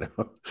ask him. But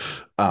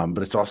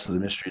Mhm. it's also the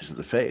mysteries of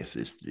the faith.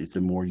 It's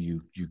the more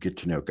you get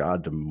to know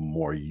God, the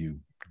more you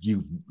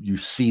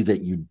see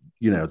that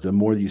the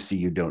more you see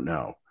you don't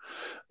know.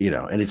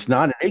 And it's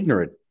not an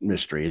ignorant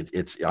mystery.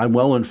 It's I'm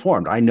well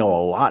informed. I know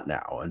a lot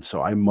now, and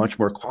so I'm much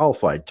more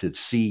qualified to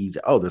see.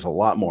 Oh, there's a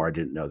lot more I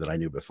didn't know that I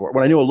knew before.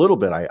 When I knew a little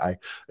bit, I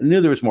knew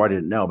there was more I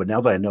didn't know. But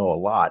now that I know a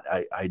lot,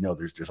 I know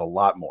there's a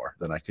lot more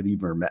than I could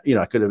even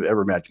I could have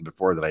ever imagined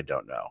before that I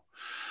don't know.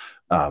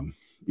 Um,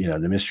 the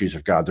mysteries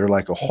of God, they're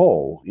like a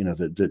hole.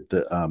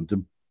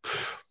 The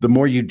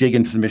more you dig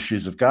into the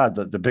mysteries of God,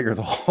 the bigger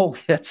the hole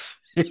gets.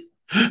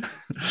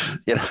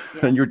 Yeah.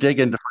 And you're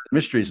digging into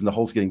mysteries, and the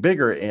hole's getting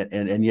bigger,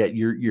 and yet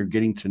you're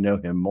getting to know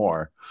him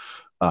more.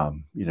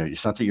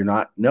 It's not that you're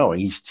not knowing.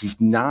 He's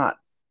not,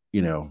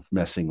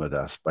 messing with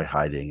us by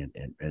hiding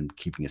and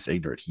keeping us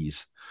ignorant.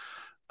 He's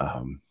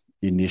um,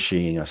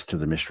 initiating us to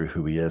the mystery of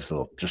who he is.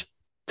 It'll just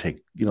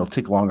take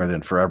longer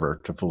than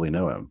forever to fully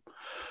know him.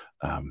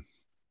 Um,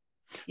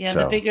 Yeah, the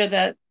so bigger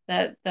that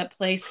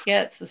place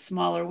gets, the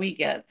smaller we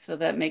get. So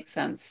that makes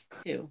sense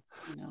too,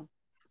 you know.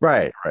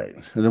 right, right.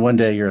 And then one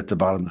day you're at the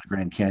bottom of the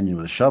Grand Canyon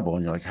with a shovel,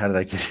 and you're like, "How did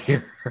I get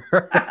here?"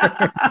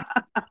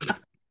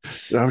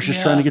 I was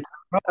just trying to Yeah. get to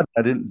the front.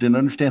 I didn't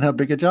understand how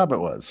big a job it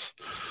was.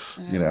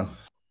 You know,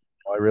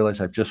 Oh. I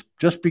realized I've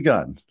just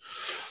begun.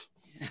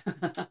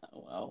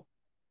 Wow.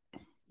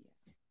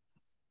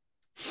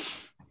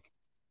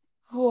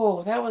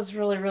 Oh, that was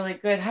really, really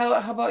good. How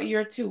about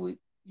your 2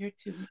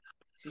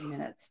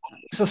 minutes on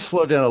So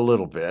slow dreams? down a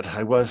little bit.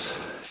 I was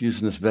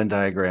using this Venn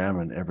diagram,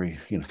 and every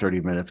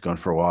 30 minutes going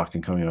for a walk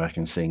and coming back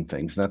and seeing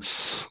things. That's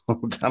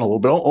slowed down a little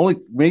bit, only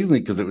mainly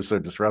because it was so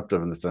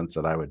disruptive in the sense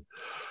that I would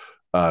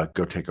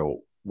go take a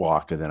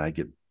walk, and then I'd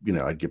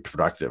get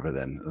productive, and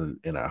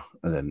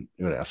then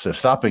so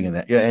stopping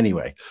and yeah.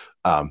 Anyway,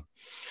 um,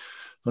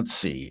 let's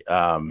see.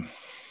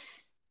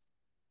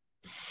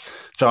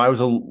 So I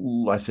was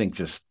I think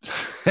just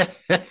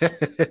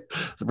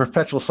the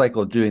perpetual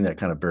cycle of doing that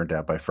kind of burned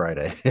out by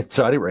Friday.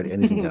 So I didn't write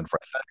anything down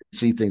Friday. I didn't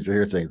see things or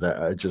hear things.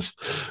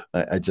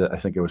 I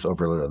think it was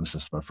overloaded on the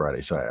system on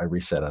Friday. So I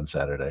reset on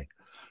Saturday.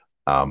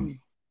 Um,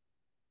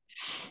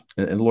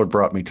 Mm. and the Lord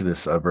brought me to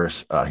this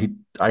verse.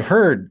 I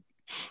heard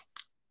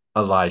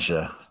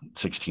Elijah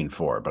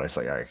 16:4, but I was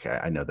like, okay,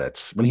 I know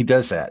that's when he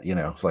does that,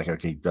 it's like,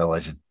 okay,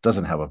 Elijah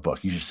doesn't have a book.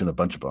 He's just in a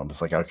bunch of them.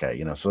 It's like,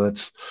 okay, so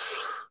that's,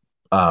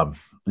 um,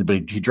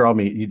 but he drew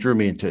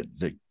me into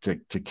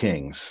to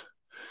Kings,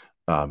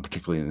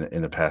 particularly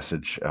in the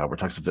passage where it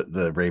talks about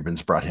the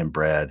ravens brought him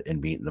bread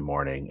and meat in the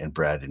morning and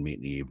bread and meat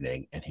in the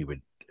evening, and he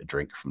would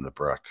drink from the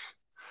brook.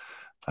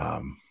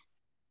 Um,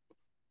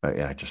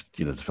 and I just,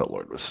 the felt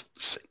Lord was,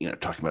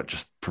 talking about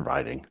just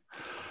providing.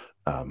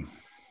 Um,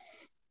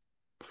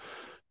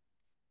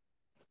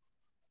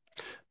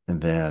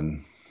 and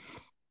then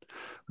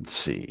let's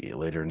see,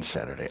 later in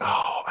Saturday.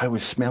 Oh, I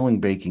was smelling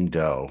baking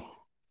dough.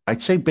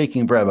 I'd say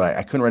baking bread, but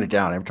I couldn't write it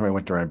down. Every time I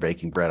went around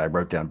baking bread, I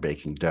wrote down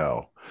baking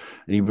dough.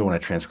 And even when I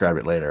transcribed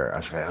it later, I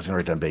was going to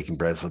write down baking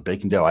bread. So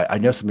baking dough, I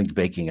know something's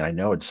baking, and I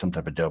know it's some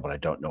type of dough, but I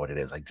don't know what it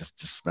is. I just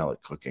smell it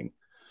cooking.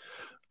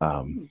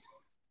 Um, Mm.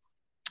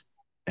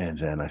 and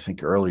then I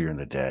think earlier in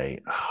the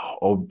day,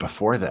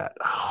 before that,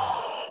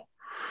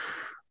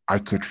 I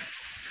could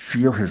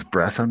feel his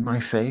breath on my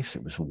face.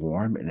 It was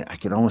warm, and I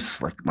could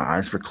almost like my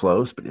eyes were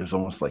closed, but it was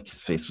almost like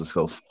his face was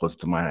close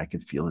to mine. I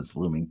could feel his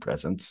looming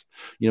presence.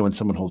 When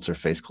someone holds their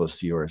face close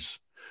to yours,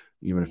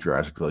 even if Yeah. your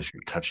eyes are closed,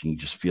 you're touching. You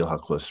just feel how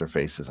close their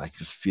face is. I could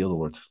just feel the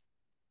Lord's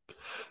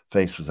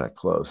face was that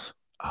close.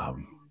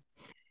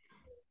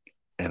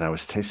 And I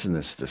was tasting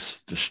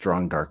this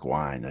strong dark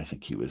wine. I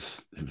think he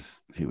was.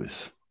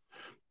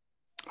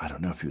 I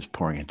don't know if he was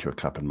pouring into a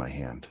cup in my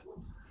hand.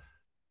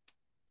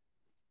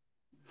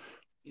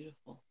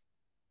 Beautiful.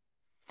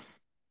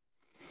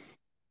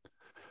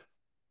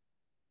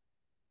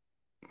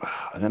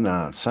 And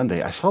then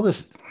Sunday, I saw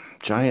this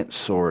giant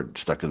sword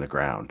stuck in the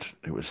ground.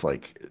 It was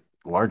like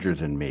larger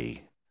than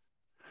me.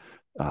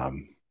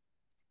 Um,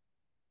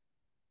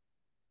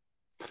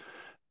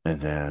 and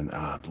then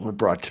the Lord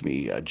brought to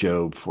me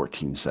Job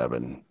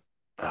 14:7.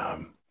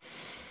 Um,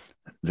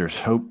 there's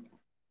hope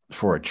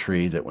for a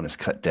tree that when it's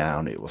cut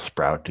down, it will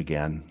sprout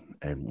again.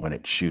 And when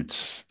it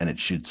shoots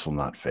will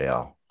not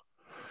fail.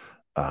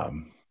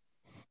 Um,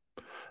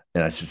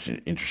 and it's just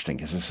interesting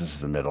because this is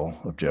the middle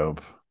of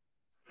Job,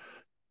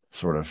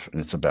 sort of,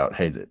 and it's about,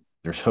 hey,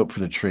 there's hope for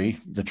the tree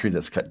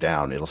that's cut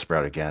down, it'll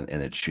sprout again,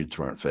 and its shoots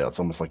won't fail. It's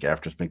almost like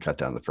after it's been cut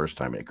down the first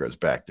time, it grows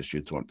back. The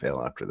shoots won't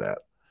fail after that.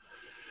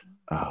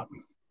 Um,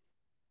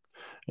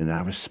 and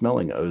I was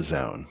smelling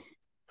ozone.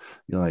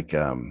 Like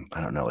I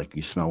don't know, like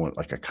you smell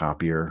like a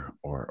copier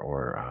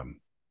or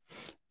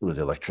with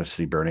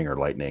electricity burning or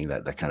lightning,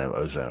 that kind of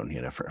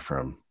ozone,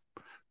 from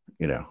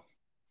you know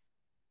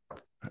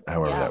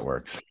however that Yeah.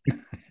 works.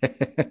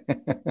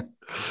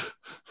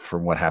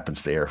 From what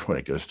happens there when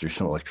it goes through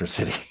some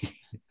electricity.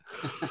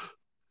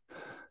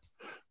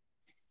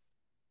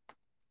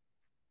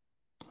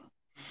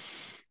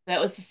 That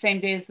was the same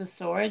day as the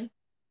sword.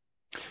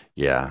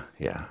 Yeah,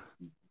 yeah.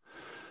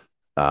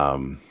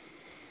 Um,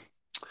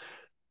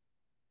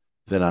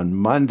 then on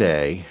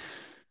Monday,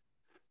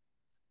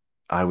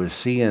 I was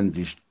seeing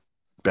these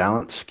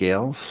balanced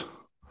scales,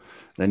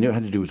 and I knew it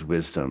had to do with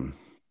wisdom.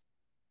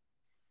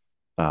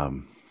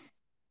 Um,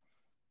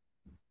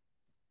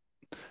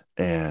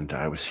 and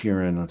I was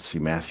hearing, let's see,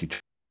 Matthew,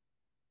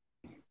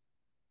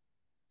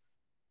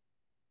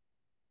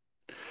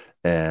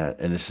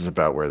 and this is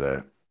about where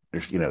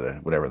there's the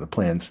whatever the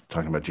plans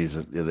talking about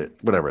Jesus,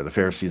 whatever the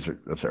Pharisees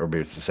or maybe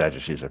it's the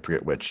Sadducees, I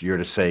forget which. You're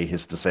to say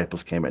his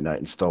disciples came at night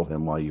and stole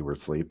him while you were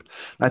asleep.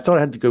 And I thought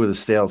I had to go with the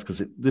scales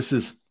because this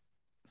is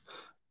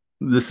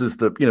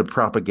the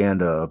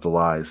propaganda of the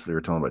lies they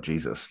were telling about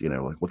Jesus.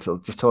 Like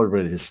just tell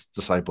everybody that his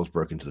disciples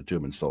broke into the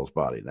tomb and stole his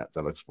body. And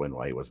that'll explain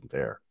why he wasn't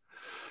there.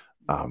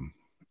 Um,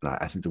 and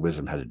I think the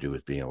wisdom had to do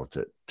with being able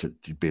to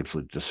be able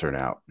to discern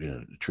out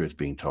the truth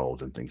being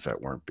told and things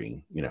that weren't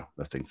being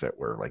the things that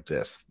were like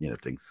this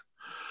things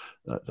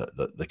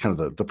the kind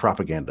of the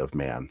propaganda of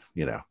man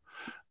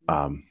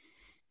um,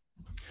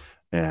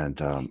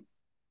 and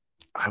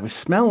I was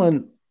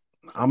smelling.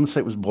 I'm gonna say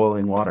it was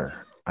boiling water.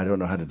 I don't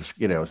know how to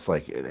it's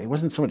like it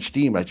wasn't so much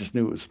steam. I just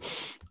knew it was.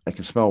 I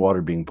could smell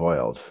water being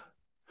boiled.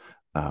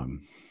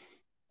 Um,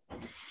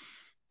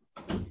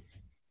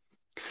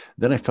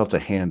 then I felt a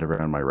hand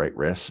around my right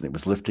wrist, and it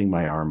was lifting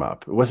my arm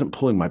up. It wasn't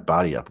pulling my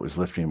body up. It was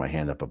lifting my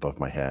hand up above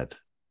my head.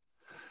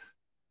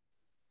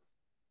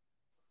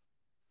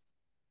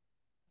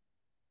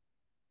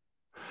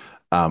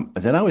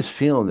 And then I was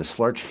feeling this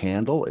large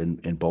handle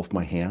in both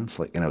my hands,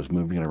 like, and I was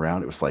moving it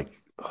around. It was like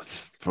a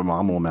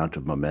phenomenal amount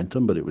of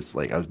momentum, but it was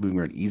like I was moving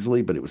it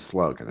easily, but it was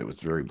slow because it was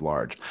very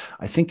large.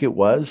 I think it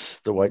was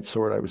the white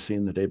sword I was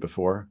seeing the day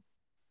before,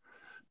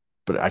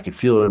 but I could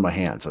feel it in my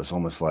hands. So it was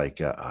almost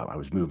like I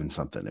was moving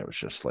something. It was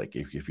just like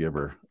if you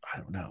ever, I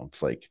don't know,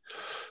 it's like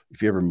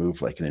if you ever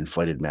move like an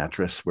inflated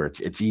mattress where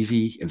it's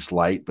easy, it's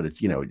light, but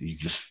it's you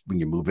just when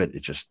you move it,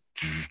 it just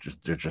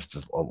they're just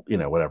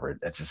whatever.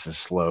 It's just a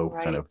slow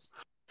kind of Right.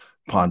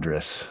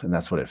 ponderous, and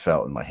that's what it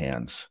felt in my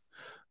hands.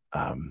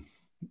 Um,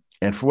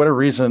 and for whatever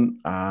reason,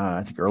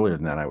 I think earlier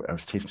than that, I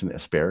was tasting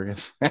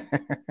asparagus.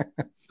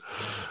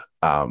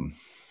 um,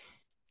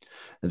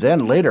 and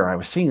then later, I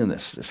was seeing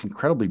this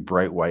incredibly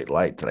bright white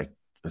light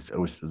it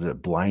was the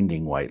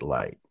blinding white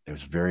light. It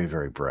was very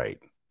very bright.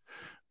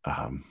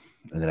 Um,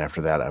 and then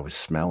after that, I was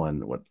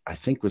smelling what I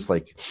think was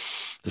like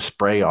the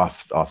spray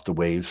off the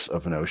waves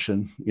of an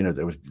ocean.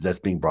 That's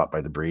being brought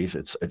by the breeze.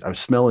 I was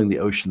smelling the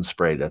ocean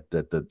spray that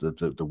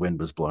the wind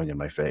was blowing in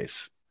my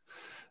face.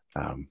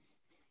 Um,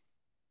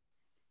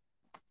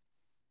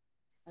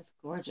 That's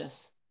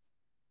gorgeous.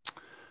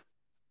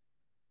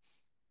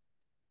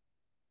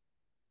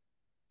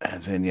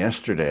 and then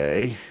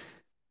yesterday,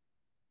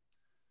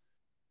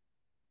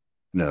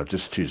 no,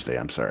 just Tuesday.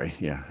 I'm sorry.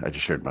 Yeah, I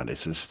just shared Monday.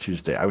 So it's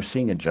Tuesday. I was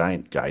seeing a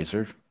giant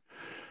geyser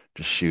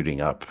just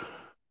shooting up.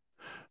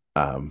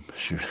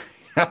 Shooting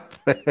up.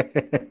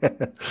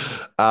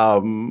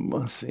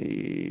 Let's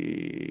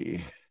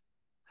see.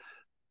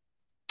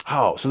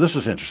 Oh, so this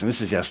was interesting.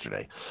 This is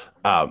yesterday.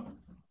 Um,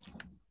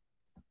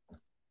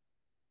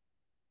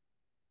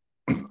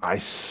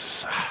 I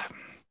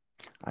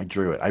I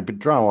drew it. I've been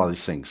drawing a lot of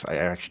these things. I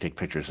actually take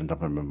pictures and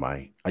dump them in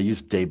my. I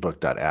use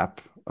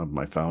daybook.app on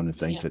my phone and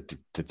thing Yeah.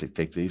 to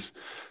take these.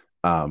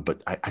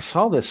 But I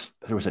saw this.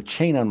 There was a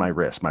chain on my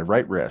wrist, my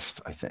right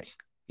wrist, I think.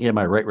 Yeah,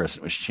 my right wrist.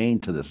 It was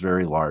chained to this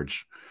very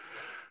large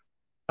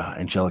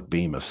angelic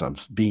beam of some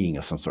being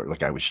of some sort.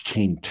 Like I was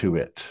chained to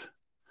it.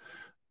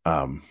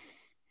 Um,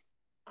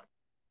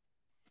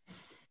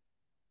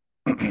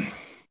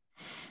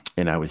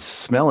 and I was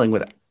smelling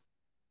what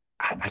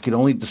I could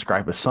only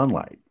describe as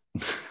sunlight.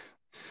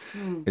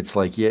 Hmm. It's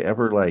like you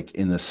ever like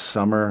in the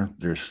summer,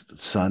 there's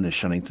sun is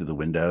shining through the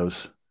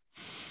windows,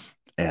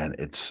 and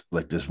it's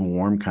like this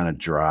warm kind of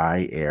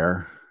dry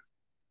air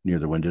near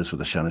the windows with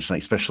the sun is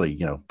shining, especially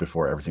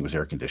before everything was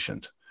air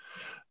conditioned.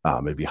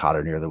 It'd be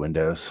hotter near the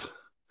windows.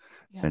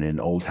 Yeah. And in an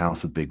old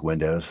house with big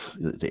windows,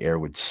 the air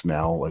would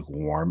smell like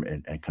warm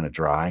and kind of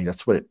dry.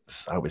 That's what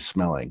I was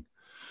smelling.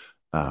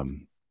 That's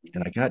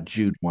And I got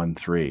Jude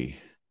 1:3.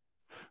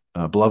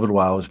 Beloved,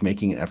 while I was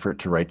making an effort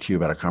to write to you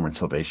about a common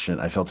salvation,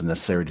 I felt it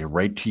necessary to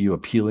write to you,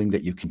 appealing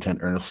that you contend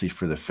earnestly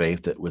for the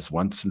faith that was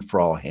once and for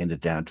all handed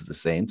down to the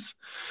saints.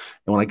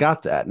 And when I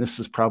got that, and this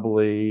was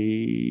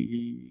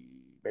probably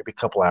maybe a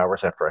couple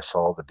hours after I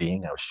saw the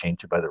being I was chained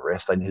to by the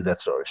wrist, I knew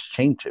that's what I was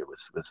chained to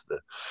was the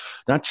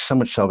not so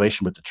much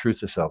salvation, but the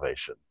truth of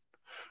salvation.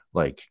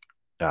 Like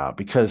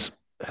because,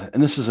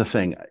 and this is a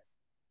thing,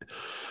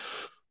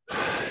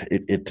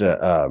 it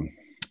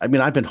I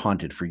mean, I've been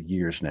haunted for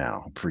years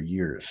now, for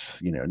years,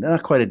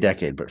 not quite a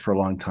decade, but for a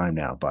long time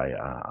now by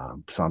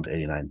Psalms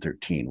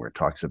 89:13, where it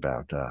talks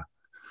about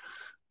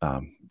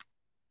um,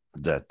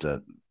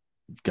 that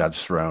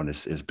God's throne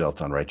is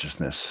built on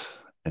righteousness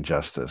and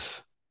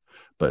justice,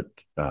 but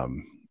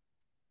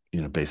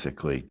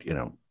basically,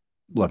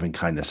 loving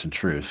kindness and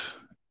truth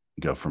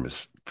go from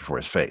his before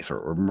his face,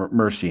 or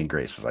mercy and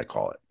grace, as I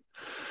call it,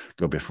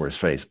 go before his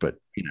face. But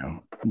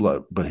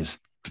but his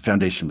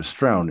foundation was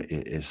thrown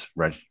is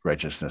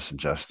righteousness and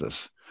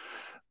justice.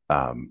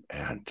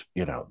 And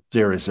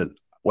there is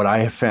what I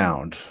have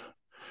found,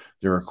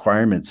 the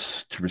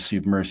requirements to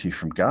receive mercy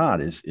from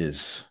God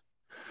is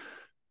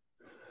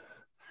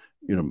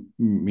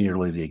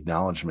merely the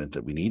acknowledgement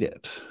that we need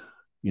it.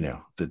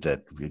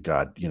 That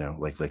God,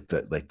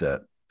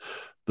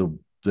 the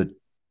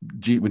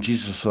the when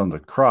Jesus was on the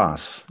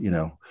cross,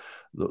 the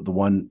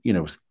one,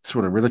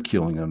 sort of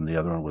ridiculing him, the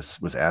other one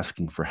was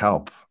asking for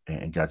help,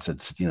 and God said,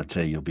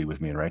 today you'll be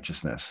with me in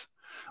righteousness.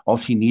 All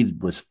he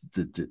needed was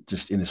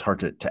just in his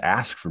heart to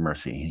ask for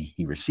mercy, and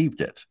he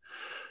received it.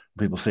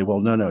 People say, well,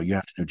 no, you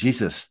have to know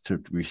Jesus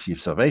to receive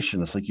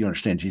salvation. It's like, you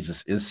understand,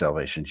 Jesus is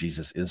salvation.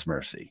 Jesus is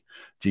mercy.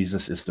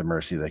 Jesus is the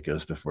mercy that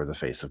goes before the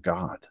face of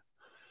God.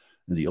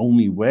 And the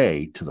only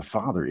way to the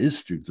Father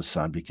is through the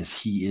Son, because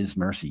he is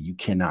mercy. You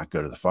cannot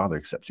go to the Father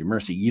except through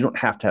mercy. You don't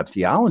have to have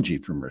theology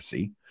for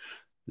mercy.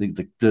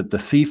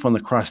 The thief on the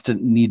cross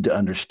didn't need to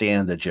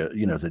understand that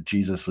that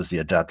Jesus was the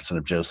adopted son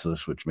of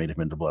Joseph, which made him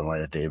into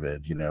bloodline of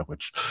David.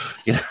 Which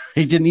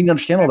he didn't even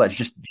understand all that.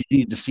 Just he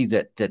needed to see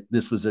that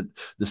this was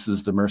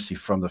the mercy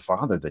from the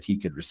Father that he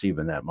could receive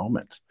in that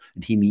moment,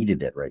 and he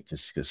needed it, right?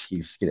 Because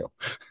he's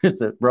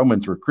the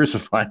Romans were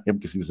crucifying him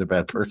because he was a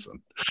bad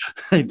person.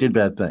 He did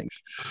bad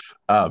things,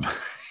 um,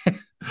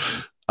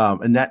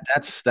 and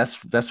that's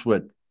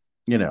what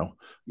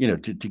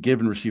to give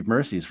and receive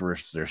mercies for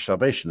their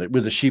salvation. It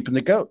was the sheep and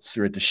the goats,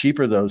 right? The sheep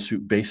are those who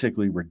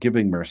basically were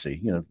giving mercy,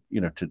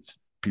 to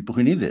people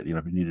who needed it,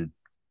 who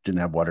didn't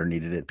have water,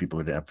 needed it. People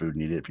who didn't have food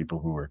needed it. People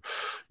who were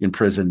in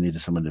prison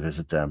needed someone to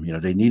visit them.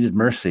 They needed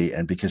mercy,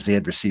 and because they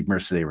had received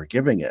mercy, they were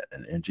giving it.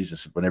 And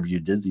Jesus said, whenever you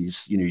did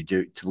these, you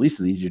do to least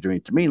of these, you're doing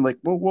it to me. Like,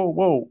 whoa, whoa,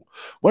 whoa!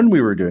 When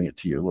we were doing it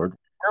to you, Lord,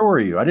 where were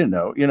you? I didn't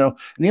know. And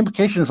the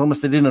implication is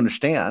almost they didn't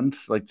understand,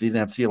 like they didn't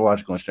have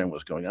theological understanding what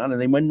was going on, and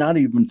they might not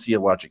even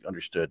theologically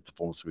understood the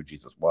fullness of who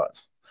Jesus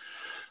was.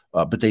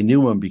 But they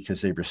knew him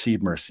because they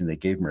received mercy, and they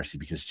gave mercy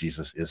because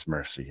Jesus is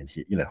mercy,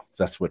 and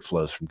that's what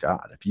flows from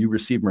God. If you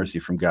receive mercy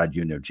from God,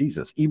 you know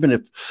Jesus. Even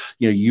if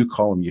you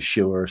call him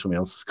Yeshua, or somebody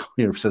else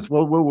says,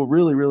 well,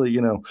 really,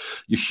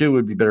 Yeshua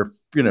would be better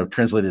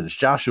translated as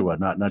Joshua,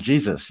 not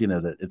Jesus.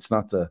 That it's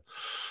not the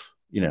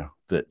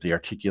the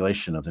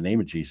articulation of the name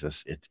of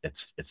Jesus.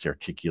 It's the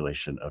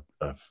articulation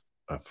of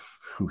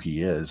who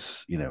he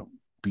is.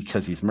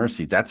 Because he's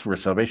mercy. That's where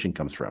salvation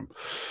comes from.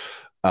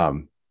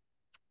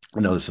 I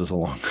know this is a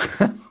long,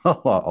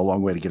 a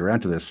long way to get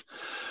around to this,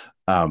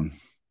 um,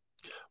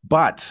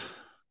 but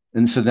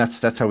and so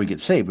that's how we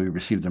get saved. We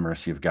receive the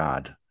mercy of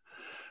God,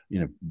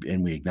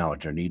 and we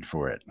acknowledge our need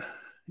for it,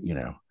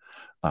 and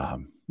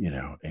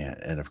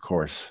of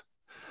course,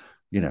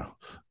 you know,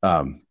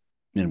 um,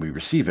 and we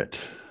receive it.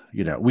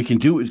 We can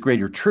do it with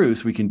greater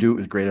truth. We can do it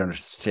with greater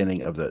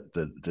understanding of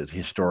the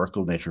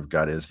historical nature of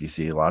God is, the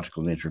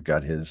theological nature of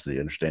God is, the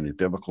understanding of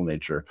biblical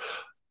nature.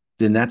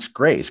 Then that's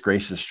grace.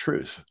 Grace is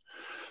truth.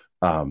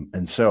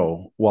 And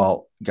so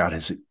while God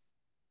has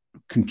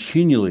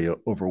continually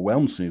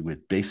overwhelms me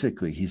with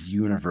basically his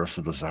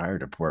universal desire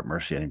to pour out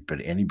mercy on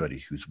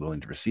anybody who's willing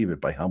to receive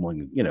it by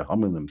humbling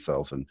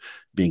themselves and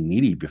being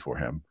needy before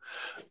him,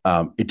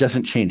 it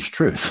doesn't change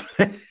truth.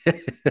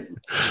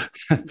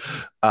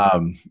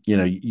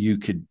 You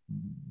could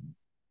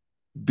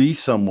be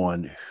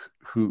someone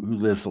who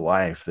lives a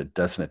life that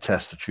doesn't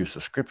attest the truths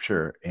of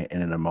Scripture,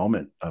 and in a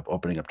moment of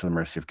opening up to the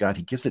mercy of God,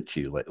 he gives it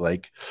to you,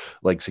 like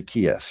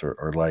Zacchaeus,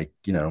 or like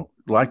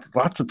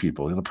lots of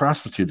people. The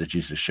prostitute that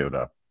Jesus showed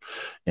up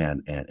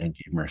and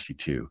gave mercy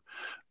to.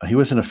 He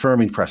wasn't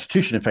affirming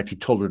prostitution. In fact, he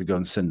told her to go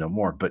and sin no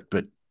more. But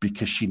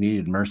because she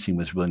needed mercy and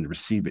was willing to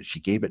receive it,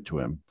 she gave it to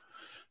him.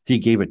 He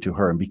gave it to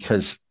her, and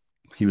because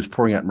he was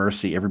pouring out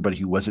mercy, everybody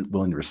who wasn't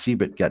willing to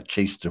receive it got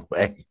chased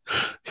away.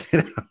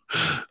 you know?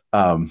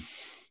 um,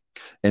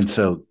 and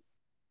so,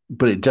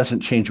 but it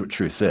doesn't change what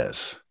truth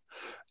is.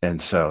 And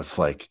so it's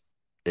like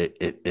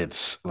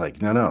it's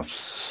like, no,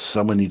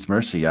 someone needs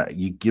mercy.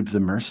 You give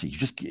them mercy. You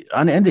just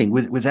unending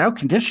without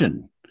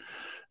condition.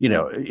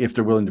 If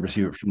they're willing to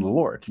receive it from the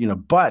Lord.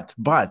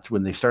 But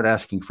when they start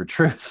asking for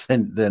truth,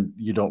 then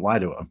you don't lie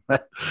to them.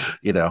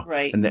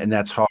 Right. And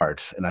that's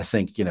hard. And I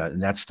think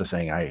and that's the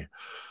thing I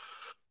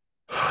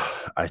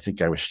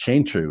think I was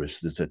chained to, is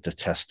the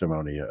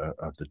testimony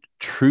of the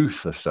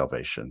truth of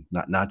salvation,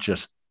 not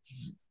just,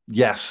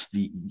 yes,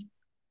 the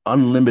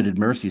unlimited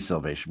mercy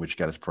salvation which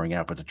God is pouring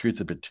out, but the truth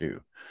of it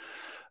too.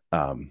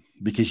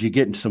 Because you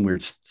get in some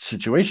weird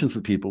situations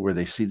with people where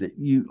they see that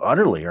you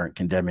utterly aren't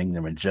condemning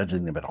them and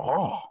judging them at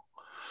all.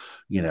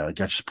 God's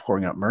just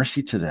pouring out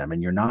mercy to them,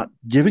 and you're not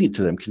giving it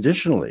to them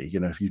conditionally.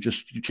 If you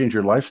change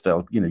your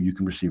lifestyle, you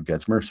can receive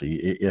God's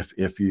mercy.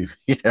 If you,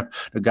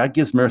 God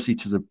gives mercy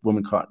to the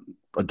woman caught in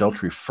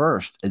adultery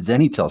first, and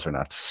then he tells her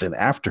not to sin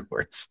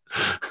afterwards.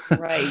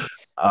 Right.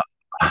 uh,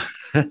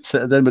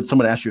 So then, but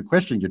someone asks you a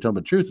question, you're telling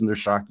the truth, and they're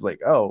shocked, like,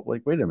 "Oh,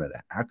 like, wait a minute,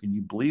 how can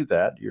you believe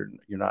that? You're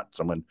not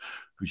someone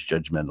who's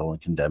judgmental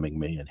and condemning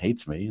me and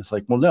hates me." It's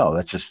like, well, no,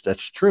 that's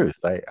truth.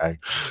 I'm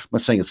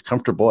not saying it's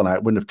comfortable, and I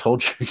wouldn't have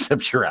told you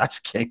except you're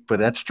asking, but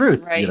that's truth,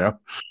 you Right. know.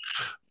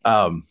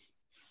 Um,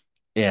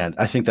 and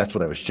I think that's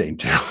what I was chained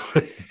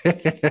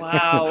to.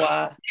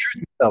 Wow.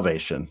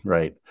 Salvation,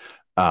 right?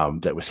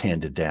 That was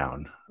handed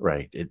down,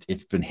 right?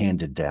 It's been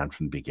handed down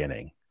from the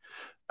beginning.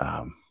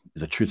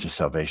 The truth of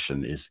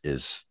salvation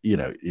is you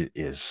know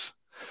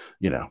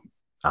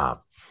uh,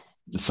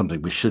 it's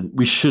something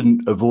we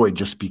shouldn't avoid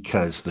just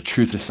because the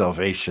truth of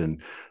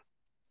salvation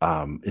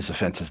is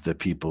offensive to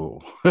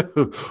people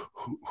who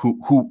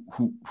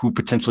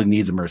potentially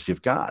need the mercy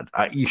of God.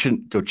 You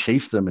shouldn't go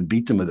chase them and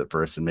beat them with it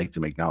first and make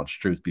them acknowledge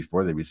truth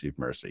before they receive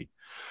mercy.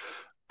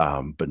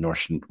 But nor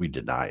should we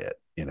deny it.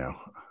 Yeah.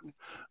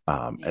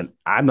 And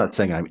I'm not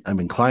saying I'm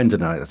inclined to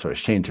deny it. That's why I was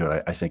chained to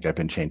it. I think I've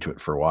been chained to it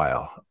for a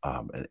while.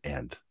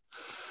 And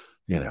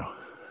you know,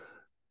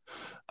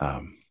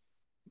 um,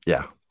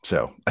 yeah.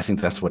 So I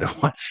think that's what it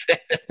Mhm. was.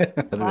 I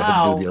think it had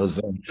to do with the Wow.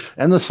 ozone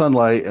and the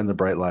sunlight and the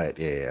bright light.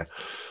 Yeah, yeah.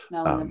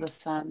 Smelling of Um, the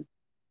sun.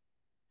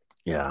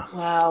 yeah.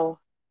 Wow.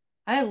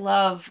 I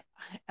love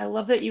I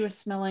love that you were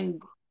smelling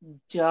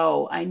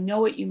dough. I know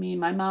what you mean.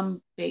 My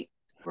mom baked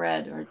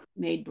bread or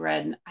made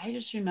bread, and I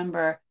just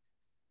remember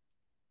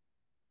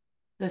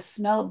the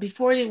smell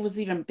before it was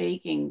even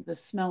baking, the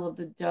smell of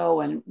the dough,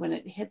 and when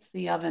it hits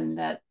the oven,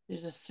 that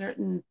there's a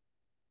certain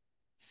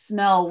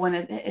smell when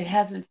it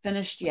hasn't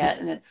finished yet,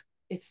 and it's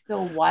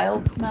still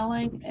wild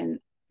smelling, and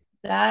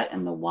that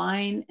and the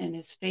wine and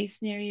his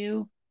face near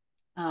you,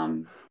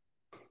 um,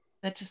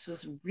 that just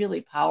was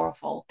really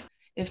powerful.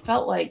 It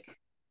felt like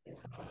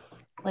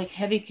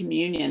heavy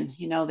communion,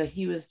 that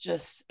he was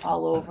just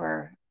all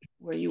over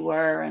where you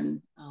were,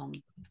 and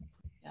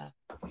yeah,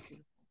 it's beautiful.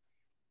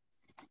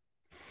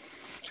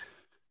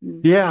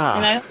 Mm. And Yeah.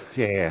 I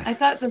Yeah. I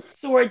thought the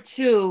sword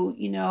too,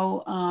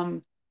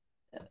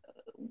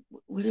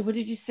 what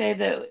did you say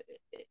that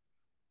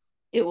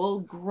it will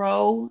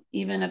grow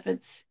even if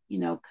it's,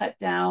 cut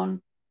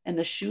down and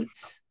the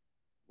shoots?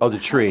 Oh, the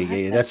tree. How Yeah,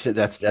 did yeah.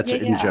 that? That's Yeah,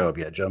 in yeah. Job.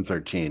 Yeah, Job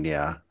 13.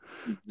 Yeah.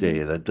 Yeah, Hmm.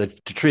 yeah. The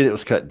tree that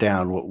was cut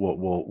down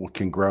will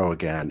can grow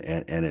again,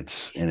 and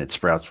its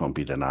sprouts won't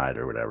be denied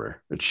or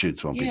whatever. Its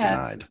shoots won't be Yes.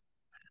 denied.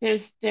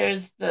 There's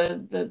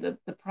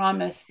the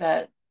promise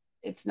that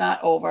it's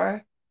not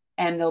over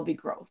and there'll be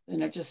growth.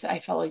 And I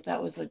felt like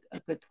that was a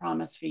good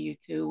promise for you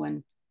too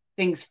when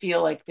things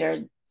feel like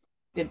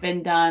they've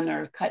been done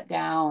or cut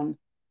down,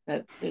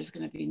 that there's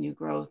going to be new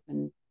growth,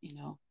 and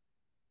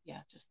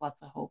yeah, just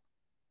lots of hope.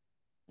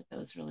 That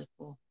was really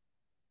cool.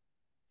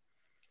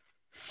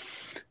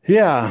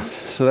 Yeah.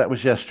 So that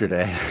was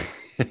yesterday.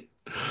 um,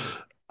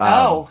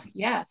 Oh,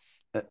 yes.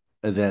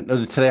 and then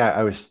today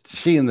I was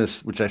seeing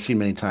this, which I've seen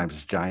many times,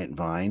 this giant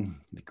vine,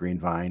 the green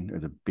vine or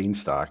the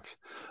beanstalk.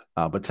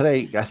 But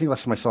today, I think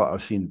last time I saw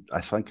it,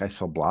 I think I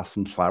saw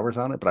blossom flowers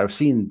on it, but I was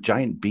seeing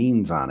giant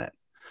beans on it.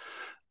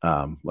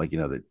 Like,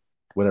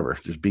 whatever,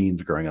 just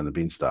beans growing on the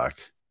beanstalk.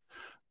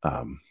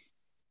 Um,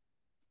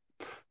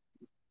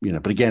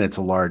 but again, it's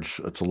a large,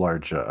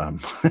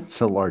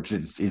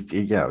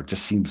 yeah, it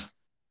just seems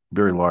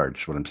very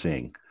large what I'm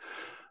seeing.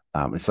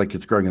 It's like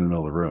it's growing in the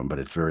middle of the room, but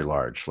it's very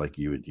large, like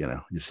you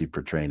see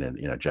portraying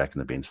in, Jack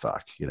and the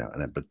Beanstalk,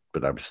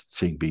 but I was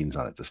seeing beans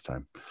on it this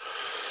time.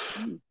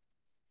 Mm.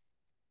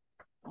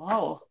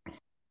 Oh,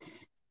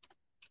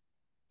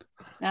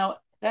 now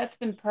that's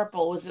been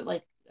purple. Was it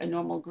like a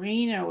normal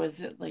green or was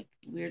it like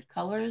weird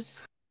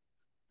colors?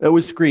 It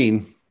was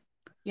green.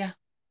 Yeah.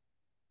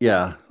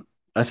 Yeah.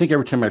 I think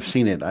every time I've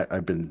seen it,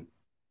 I've been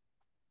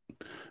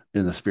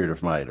in the spirit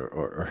of might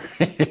or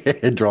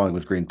drawing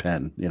with green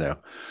pen.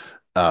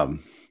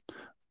 Um,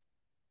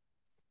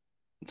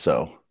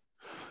 so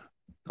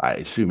I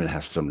assume it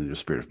has something to do with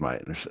spirit of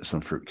might, and there's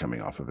some fruit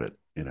coming off of it.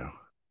 Mm.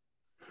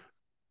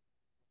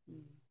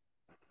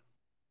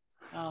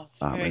 Oh, it's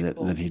very And then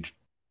cool. he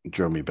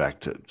drove me back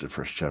to the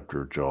first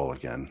chapter of Joel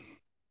again.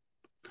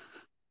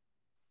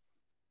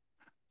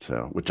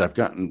 So, which I've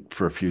gotten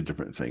for a few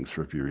different things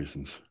for a few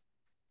reasons.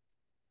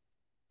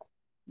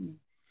 Mm.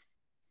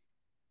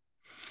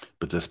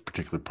 But this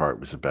particular part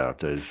was about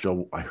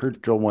Joel. I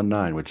heard Joel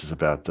 1:9, which is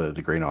about the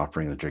grain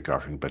offering, the drink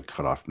offering, but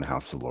cut off from the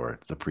house of the Lord.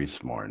 The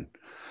priests mourn.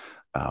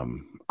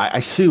 I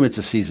assume it's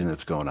a season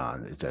that's going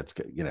on. That's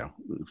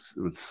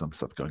with some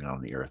stuff going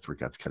on the earth where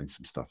God's cutting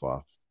some stuff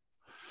off.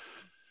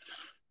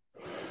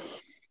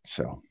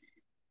 So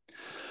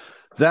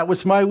that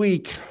was my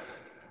week.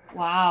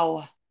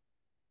 Wow.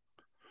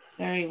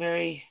 Very,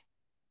 very,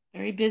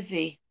 very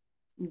busy.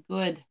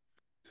 Good.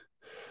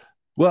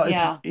 Well, it's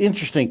Yeah.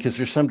 interesting because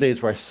there's some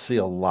days where I see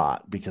a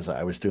lot because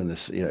I was doing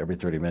this, every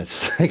 30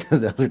 minutes.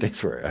 The other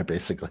days where I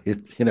basically,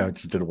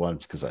 just did it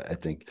once because I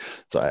think,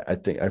 so I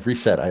think I've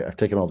reset. I've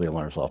taken all the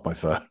alarms off my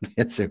phone.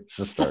 It's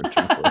just starting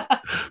to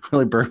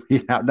really burn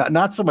me out.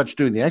 Not so much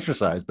doing the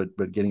exercise,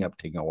 but getting up,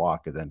 taking a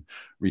walk, and then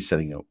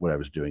resetting what I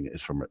was doing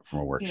is from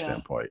a work Yeah.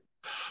 standpoint.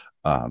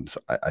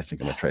 So I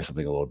think I'm going to try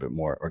something a little bit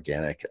more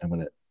organic. I'm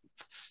going to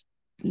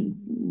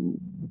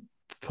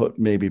put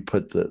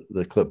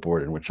the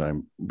clipboard in which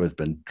I'm was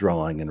been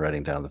drawing and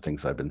writing down the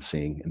things I've been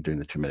seeing and doing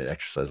the 2 minute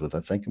exercise with.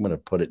 I think I'm going to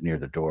put it near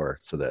the door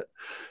so that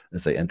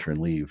as I enter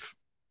and leave,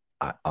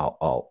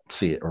 I'll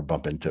see it or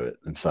bump into it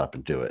and stop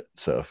and do it.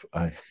 So if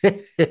I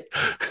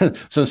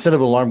so instead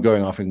of an alarm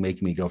going off and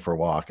making me go for a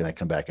walk and I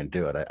come back and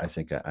do it, I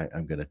think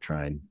I'm going to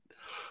try and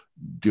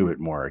do it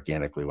more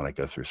organically when I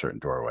go through a certain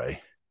doorway.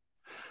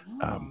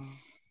 Um, Oh.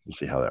 we'll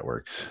see how that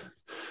works.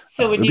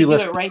 So would It'll you be do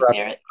less it right disruptive.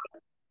 there?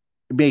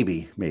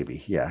 Maybe,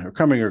 yeah, or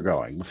coming or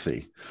going. We'll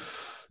see.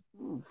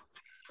 Hmm.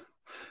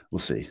 We'll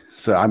see.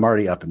 So I'm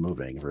already up and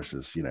moving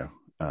versus,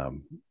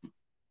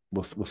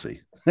 we'll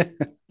see.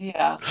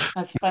 Yeah,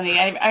 that's funny.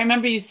 I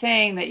remember you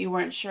saying that you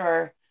weren't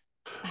sure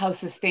how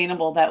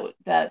sustainable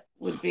that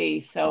would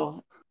be.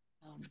 So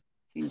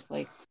seems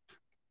like,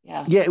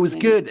 yeah, Yeah, it was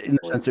then good in the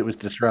hopefully, sense it was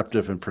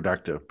disruptive and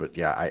productive, but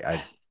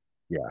yeah,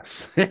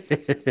 yes.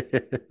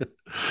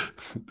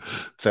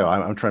 So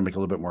I'm trying to make it a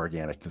little bit more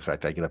organic. In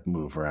fact, I get up and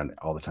move around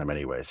all the time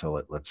anyway.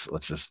 So let's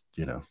just,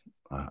 uh,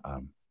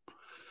 um,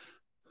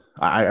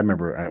 I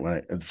remember when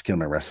I was getting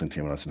my wrestling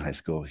team when I was in high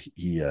school,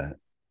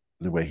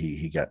 the way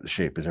he got in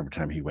shape is every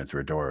time he went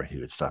through a door, he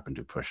would stop and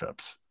do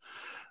push-ups.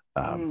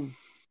 Um, mm,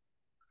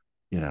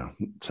 you know,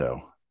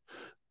 so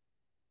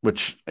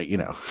which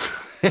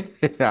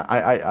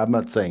I'm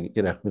not saying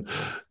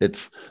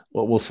it's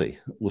well we'll see.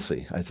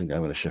 I think I'm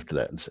going to shift to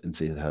that and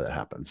see how that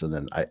happens, and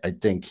then I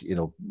think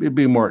it'd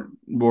be more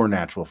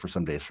natural for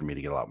some days for me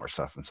to get a lot more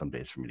stuff and some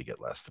days for me to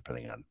get less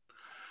depending on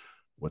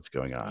what's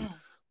going on. yeah.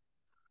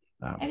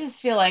 I um,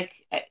 just feel like,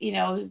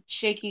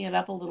 shaking it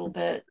up a little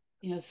bit,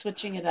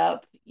 switching it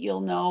up,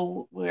 you'll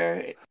know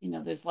where,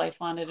 there's life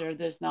on it or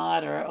there's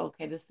not, or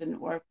okay, this didn't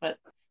work, but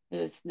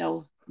there's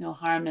no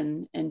harm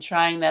in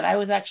trying that. I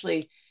was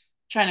actually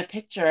trying to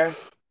picture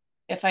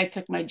if I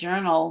took my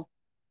journal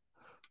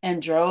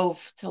and drove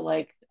to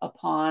like a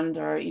pond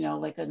or,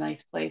 like a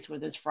nice place where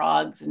there's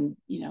frogs and,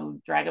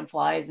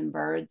 dragonflies and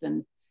birds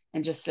and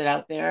just sit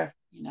out there,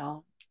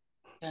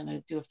 kind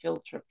of do a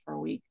field trip for a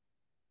week,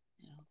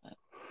 but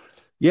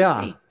we'll yeah,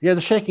 see. yeah,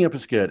 the shaking up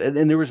is good,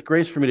 and there was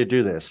grace for me to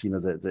do this.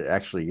 The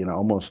actually,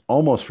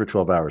 almost for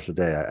 12 hours a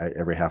day,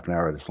 every half an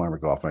hour, I'd alarm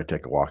would go off, and I'd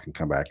take a walk and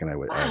come back, and I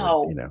would,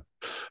 Wow.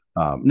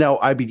 no,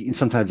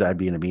 sometimes I'd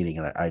be in a meeting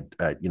and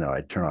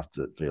I'd turn off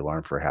the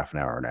alarm for half an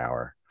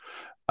hour.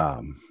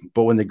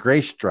 But when the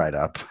grace dried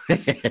up,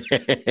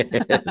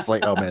 it's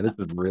like, oh man, this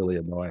is really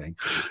annoying.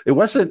 It It's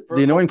wasn't the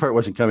brutal. annoying part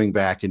wasn't coming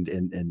back and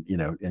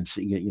and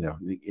seeing it,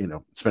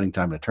 spending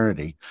time in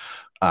eternity.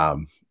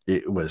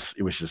 It was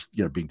just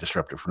being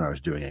disruptive from what I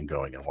was doing and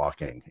going and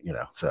walking.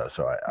 So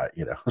I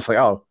it's like,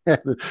 oh,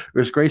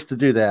 there's grace to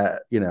do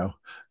that.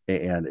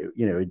 And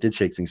it did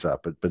shake things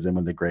up, but then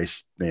when the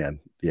grace, man,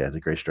 yeah, the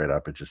grace dried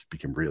up, it just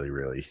became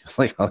really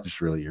like, oh, just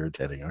really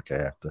irritating. Okay,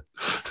 I have to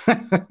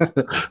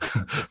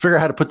figure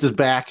out how to put this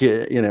back,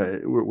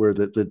 where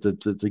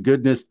the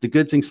goodness, the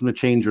good things from the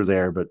change are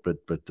there,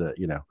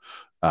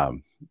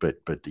 um but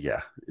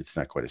yeah, it's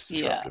not quite as Yeah,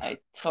 disruptive. I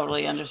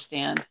totally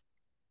understand.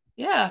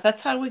 Yeah,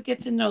 that's how we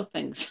get to know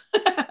things.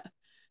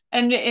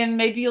 And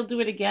maybe you'll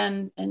do it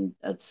again in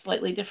a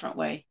slightly different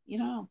way.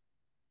 Yeah,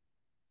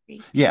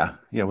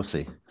 we'll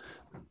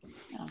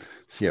Yeah.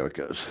 see how it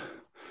goes.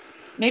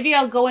 Maybe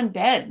I'll go in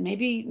bed.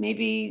 Maybe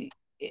maybe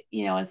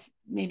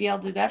I'll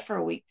do that for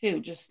a week too.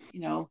 Just,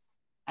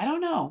 I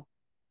don't know.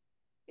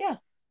 Yeah.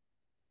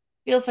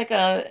 Feels like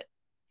a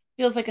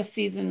feels like a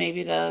season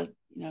maybe to,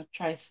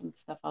 try some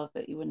stuff out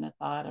that you wouldn't have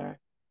thought or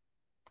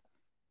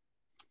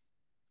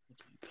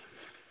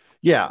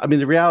Yeah, I mean,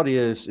 the reality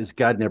is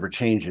God never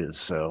changes.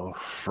 So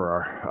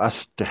for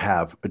us to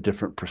have a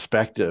different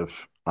perspective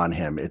on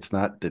him, it's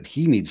not that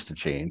he needs to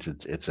change.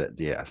 It's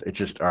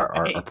just our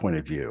right. point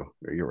of view.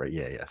 You're right.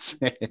 Yeah, yes.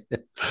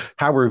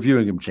 How we're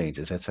viewing him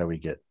changes. That's how we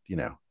get,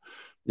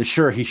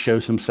 sure, he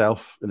shows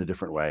himself in a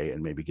different way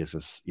and maybe gives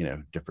us,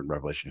 different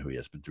revelation of who he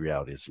is. But the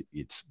reality is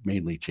it's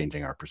mainly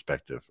changing our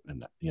perspective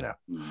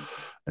Mm,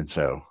 and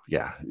so,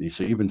 yeah,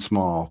 so even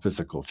small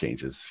physical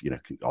changes,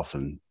 can also,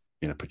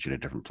 put you in a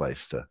different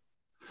place to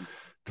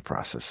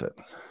process it.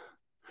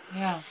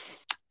 yeah.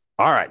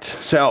 All right.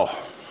 So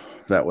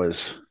that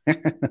was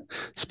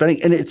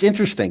spending, and it's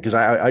interesting because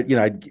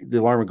the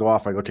alarm would go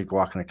off, I go take a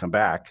walk and I come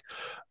back.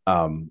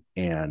 And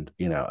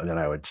then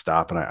I would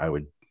stop and I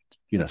would,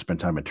 spend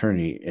time in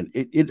eternity. And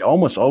it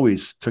almost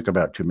always took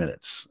about 2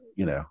 minutes.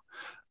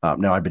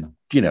 Now I've been,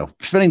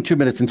 spending 2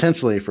 minutes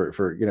intentionally for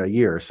a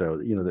year or so,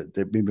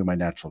 that may be my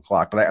natural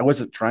clock, but I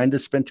wasn't trying to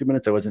spend 2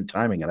 minutes. I wasn't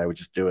timing it. I would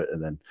just do it.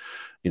 And then,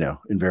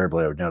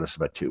 invariably I would notice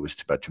it was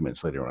about 2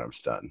 minutes later when I was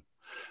done.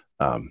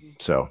 Mhm.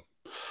 So,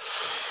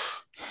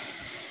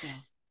 Yeah.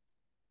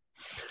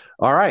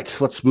 all right,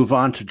 let's move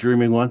on to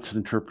dreaming once and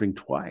interpreting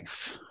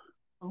twice.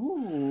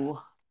 Ooh,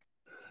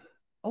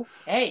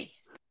 okay.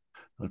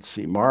 Let's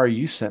see. Mara,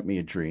 you sent me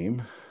a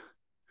dream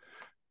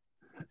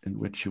in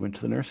which you went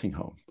to the nursing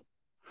home.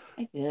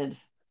 I did.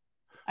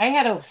 I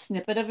had a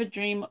snippet of a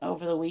dream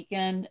over the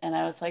weekend, and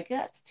I was like,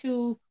 "That's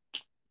too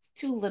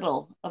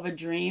little of a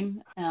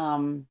dream."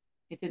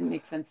 It didn't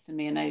make sense to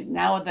me. And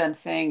now that I'm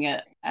saying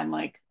it, I'm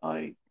like,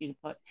 oh, you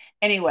put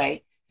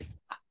anyway.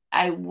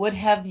 I would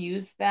have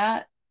used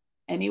that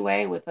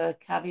anyway with a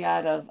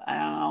caveat of I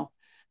don't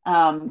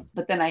know.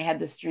 But then I had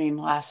this dream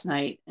last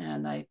night,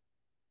 and I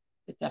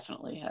it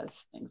definitely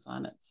has things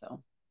on it.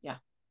 So yeah,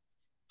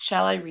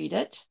 shall I read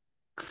it?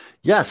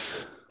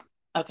 Yes.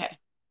 Okay.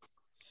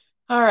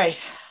 All right.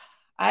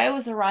 I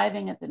was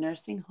arriving at the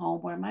nursing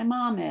home where my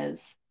mom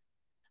is.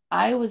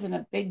 I was in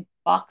a big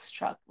box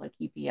truck like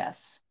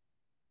UPS.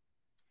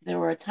 There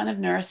were a ton of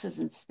nurses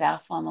and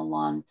staff on the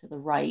lawn to the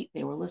right.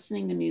 They were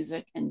listening to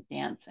music and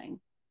dancing.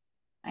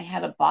 I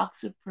had a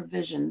box of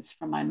provisions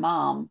from my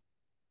mom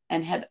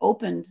and had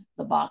opened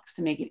the box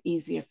to make it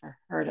easier for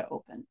her to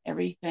open.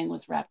 Everything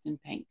was wrapped in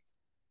pink.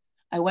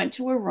 I went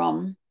to her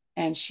room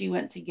and she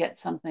went to get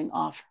something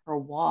off her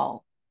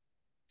wall.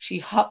 She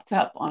hopped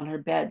up on her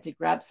bed to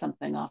grab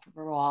something off of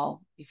her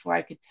wall before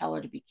I could tell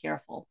her to be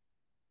careful.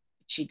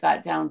 She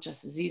got down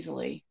just as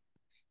easily.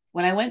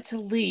 When I went to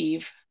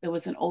leave, there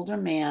was an older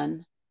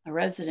man, a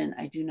resident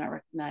I do not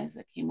recognize,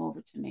 that came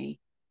over to me.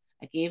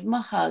 I gave him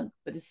a hug,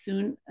 but as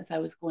soon as I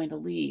was going to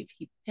leave,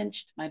 he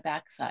pinched my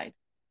backside.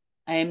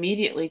 I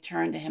immediately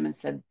turned to him and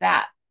said,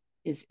 "That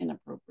is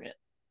inappropriate."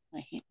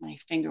 My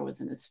finger was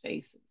in his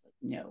face. It was like,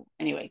 no.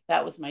 Anyway,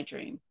 that was my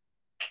dream.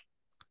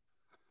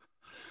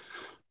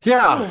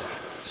 Yeah. Ooh.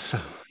 So,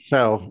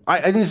 so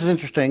I think this is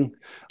interesting.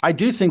 I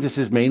do think this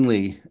is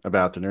mainly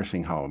about the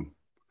nursing home,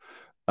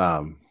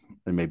 um,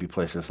 and maybe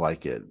places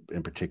like it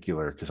in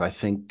particular, because I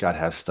think God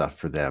has stuff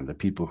for them. The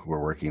people who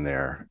are working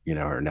there,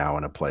 are now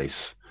in a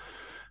place,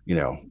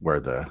 where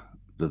the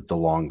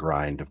long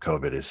grind of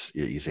COVID is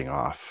easing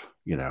off,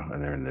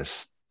 and they're in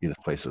this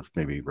place of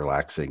maybe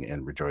relaxing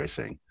and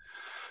rejoicing.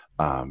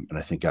 And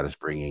I think God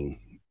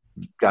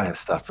has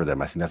stuff for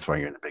them. I think that's why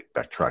you're in the big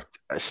back truck.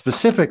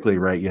 Specifically,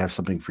 right? You have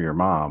something for your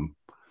mom,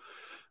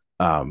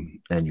 and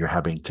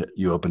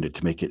you opened it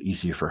to make it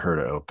easier for her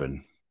to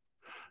open.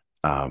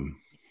 Um,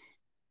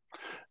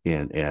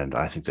 and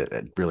I think that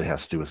it really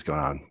has to do with what's going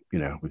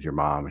on, with your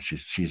mom. And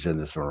she's in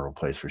this vulnerable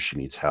place where she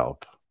needs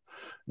help,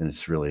 and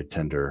it's really a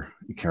tender,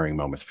 caring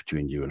moments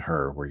between you and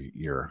her, where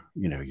you're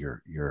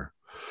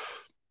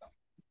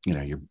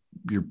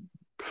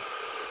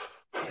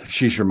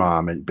she's your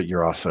mom, but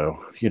you're also,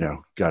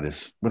 God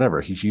is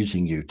whatever He's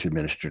using you to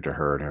minister to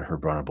her in her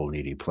vulnerable,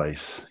 needy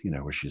place,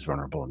 where she's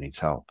vulnerable and needs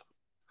help.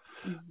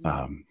 Mm-hmm.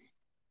 Um,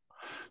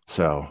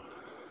 so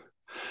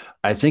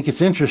I think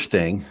it's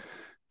interesting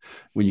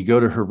when you go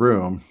to her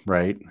room,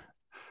 right?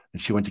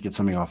 And she went to get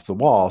something off the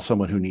wall,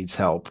 someone who needs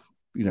help,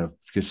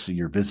 because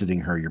you're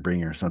visiting her, you're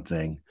bringing her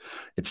something.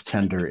 It's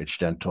tender, it's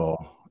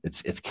gentle,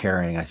 it's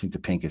caring. I think the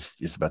pink is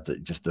about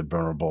just the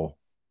vulnerable,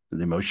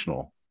 the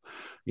emotional,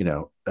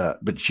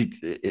 but she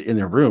in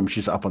the room,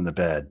 she's up on the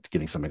bed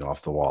getting something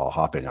off the wall,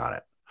 hopping on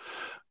it.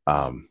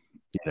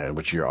 In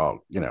which you're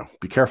all,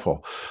 be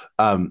careful.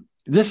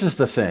 This is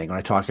the thing when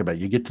I talk about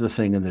you get to the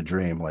thing in the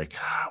dream, like,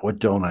 what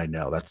don't I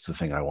know? That's the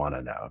thing I want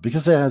to know.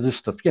 Because this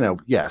stuff,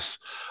 yes,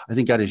 I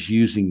think God is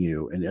using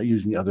you and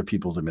using other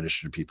people to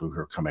minister to people who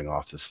are coming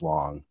off this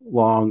long,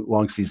 long,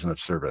 long season of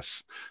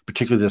service,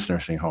 particularly this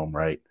nursing home,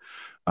 right?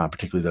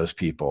 Particularly those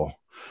people.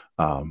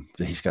 That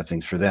He's got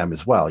things for them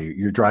as well.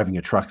 You're driving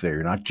a truck there.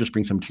 You're not just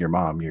bringing something to your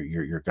mom.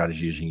 God is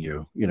using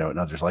you, and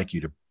others like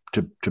you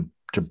to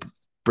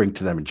bring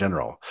to them in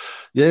general.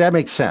 Yeah, that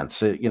makes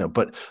sense.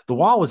 But the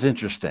wall was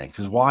interesting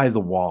because why the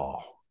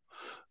wall?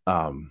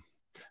 Um,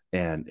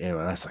 and I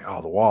was like,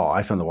 oh, the wall.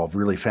 I found the wall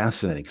really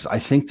fascinating because I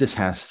think this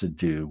has to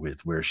do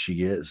with where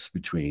she is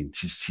between.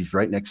 She's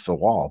right next to the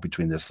wall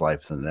between this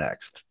life and the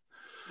next.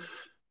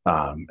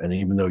 And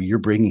even though you're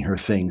bringing her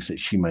things that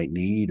she might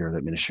need or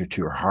that minister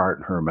to her heart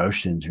and her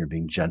emotions, you're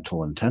being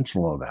gentle and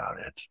intentional about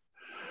it.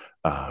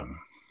 Um,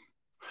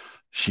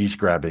 she's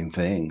grabbing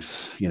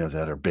things,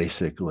 that are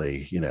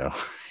basically, on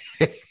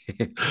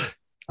the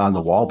Off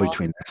the wall wall.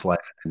 between this life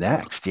and the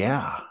next.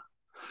 Yeah.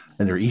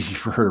 And they're easy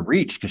for her to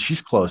reach because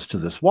she's close to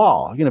this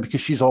wall,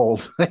 because she's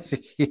old,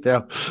 you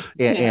know,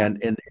 Yeah.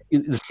 and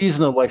the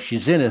season of life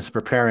she's in is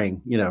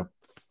preparing,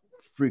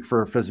 for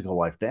her physical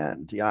life to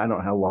end. Yeah, I don't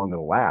know how long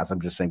it'll last.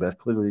 I'm just saying that's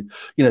clearly,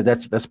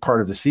 that's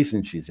part of the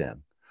season she's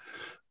in.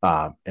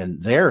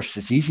 And there's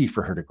it's easy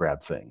for her to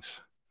grab things,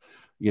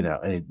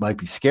 and it might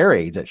be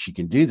scary that she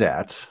can do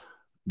that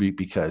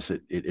because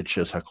it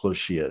shows how close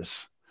she is.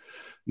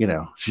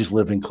 She's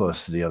living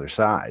close to the other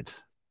side.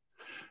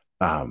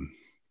 Um,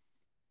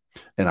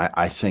 and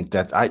I think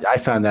that I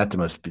found that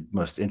the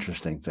most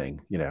interesting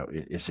thing,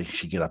 is that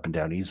she get up and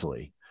down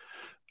easily,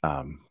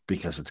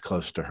 because it's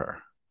close to her.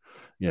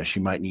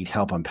 She might need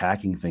help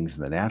unpacking things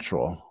in the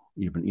natural,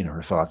 even,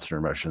 her thoughts, her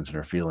emotions, and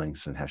her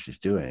feelings and how she's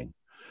doing.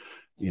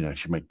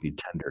 She might need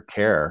tender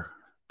care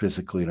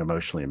physically and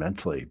emotionally and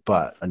mentally.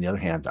 But on the other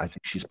hand, I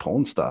think she's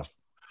pulling stuff,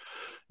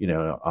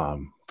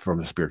 from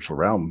the spiritual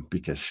realm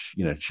because,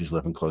 she's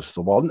living close to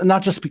the wall.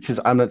 Not just because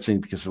I'm not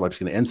saying because her life's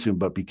going to end soon,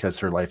 but because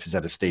her life is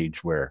at a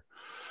stage where,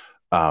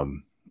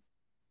 um,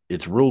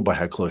 it's ruled by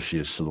how close she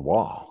is to the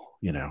wall.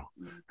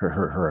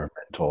 her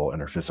mental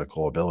and her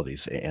physical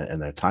abilities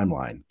and their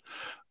timeline.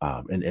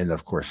 And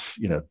of course,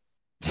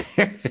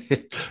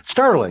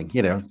 startling,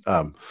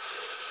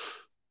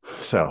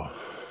 so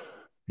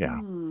yeah.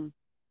 Hmm.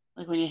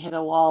 Like when you hit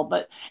a wall.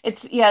 But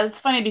it's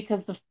funny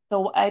because the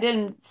I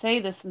didn't say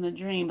this in the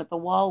dream, but the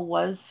wall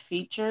was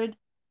featured.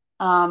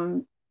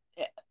 Um,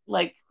 eh,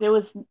 like there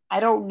was I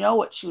don't know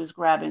what she was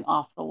grabbing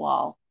off the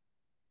wall.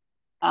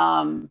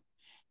 Um,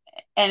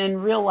 and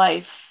in real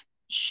life,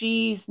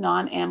 she's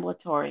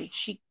non-ambulatory.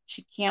 She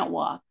can't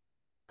walk.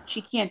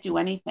 She can't do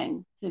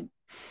anything to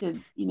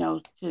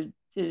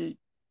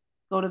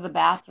go to the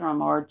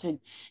bathroom or to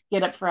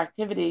get up for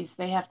activities.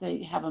 They have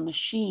to have a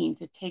machine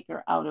to take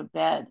her out of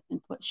bed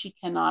and she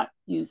cannot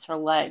use her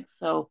legs.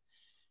 So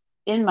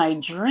in my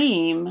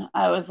dream,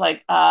 I was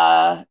like,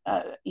 I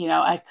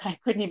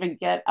couldn't even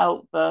get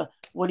out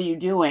what are you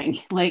doing?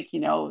 Like,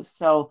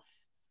 so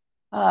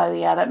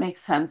yeah, that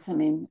makes sense. I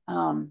mean,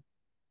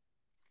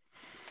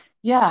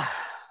 yeah.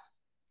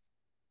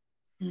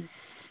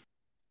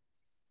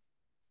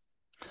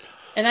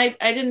 And I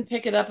didn't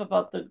pick it up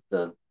about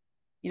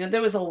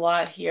there was a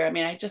lot here. I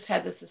mean, I just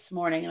had this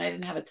morning and I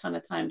didn't have a ton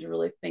of time to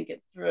really think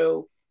it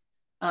through,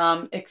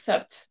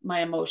 except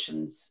my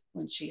emotions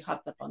when she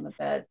hopped up on the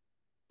bed.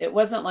 It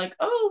wasn't like,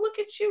 oh, look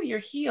at you, you're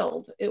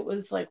healed. It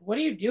was like, what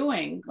are you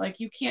doing? Like,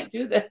 you can't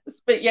do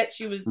this. But yet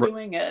she was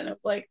doing it. And it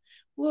was like,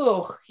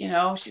 whoa, she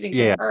didn't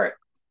get Yeah, hurt.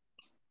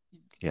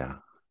 yeah.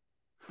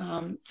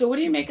 So what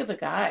do you make of the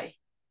guy?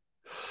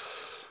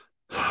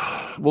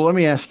 Well, let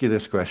me ask you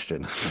this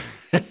question.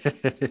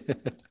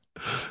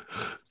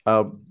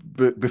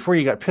 Before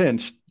you got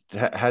pinched,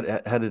 how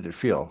did it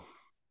feel?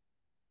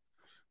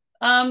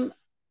 Um,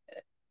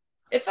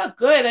 it felt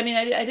good. I mean,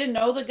 I didn't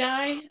know the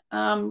guy,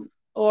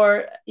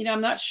 or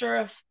I'm not sure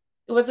if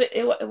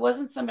it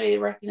wasn't somebody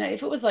recognized.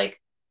 If it was like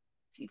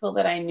people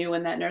that I knew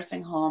in that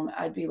nursing home,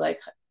 I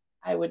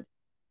would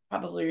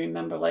probably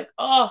remember like,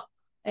 oh,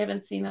 I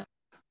haven't seen that,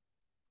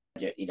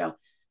 you know.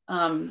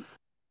 Um,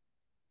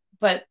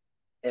 but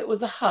it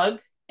was a hug,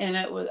 and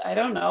it was I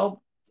don't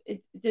know,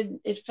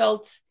 it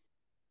felt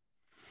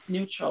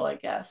neutral, I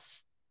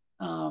guess,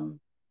 um,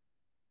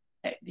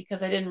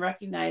 because I didn't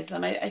recognize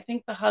them. I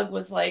think the hug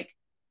was like,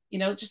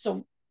 just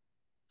a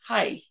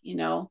hi,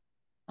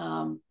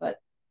 but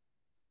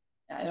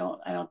I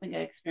don't think I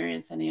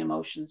experienced any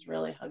emotions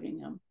really hugging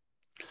him.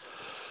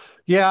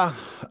 Yeah.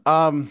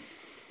 Um,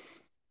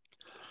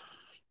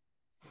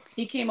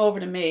 He came over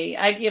to me.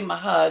 I gave him a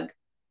hug.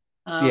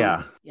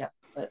 yeah. Yeah,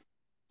 but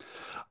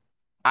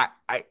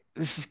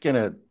This is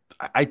gonna,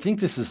 I think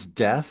this is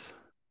death,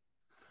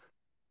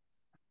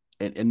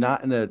 and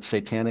not in a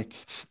satanic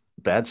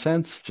bad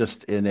sense,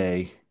 just in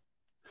a,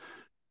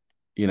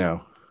 you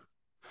know,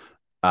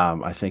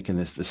 I think in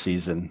the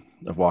season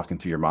of walking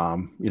through your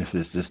mom, if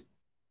it's just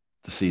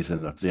the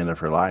season of the end of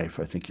her life,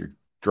 I think you're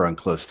drawing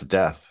close to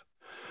death.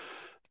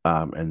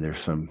 And there's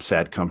some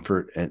sad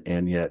comfort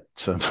and yet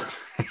some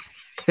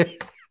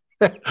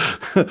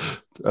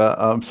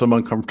some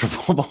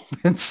uncomfortable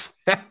moments.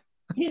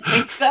 you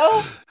think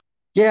so?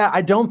 Yeah,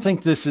 I don't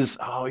think this is,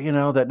 oh,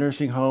 that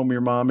nursing home your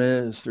mom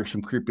is, there's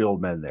some creepy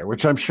old men there,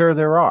 which I'm sure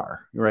there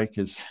are, right?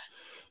 Because,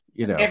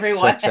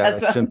 Everyone sex has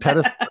addicts a. and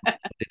pedophiles,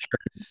 they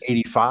turn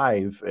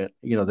 85,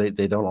 and,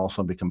 they don't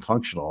also become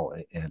functional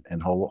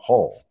and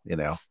whole.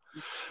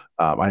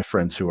 I have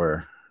friends who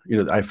are,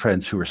 I have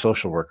friends who are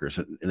social workers,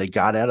 and they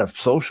got out of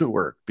social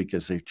work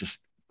because they just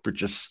were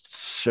just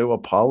so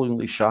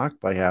appallingly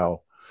shocked by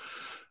how,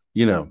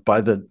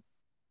 by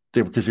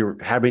because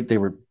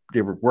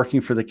they were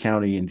working for the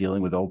county and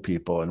dealing with old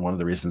people, and one of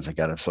the reasons they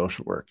got out of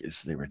social work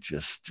is they were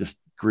just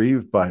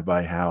grieved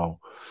by how,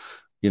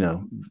 you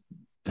know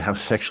how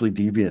sexually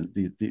deviant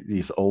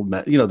these old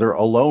men, they're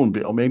alone,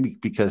 maybe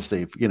because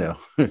they've,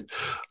 and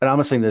I'm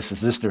not saying this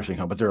is this nursing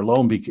home, but they're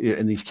alone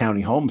in these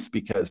county homes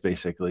because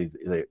basically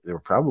they were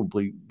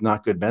probably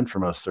not good men for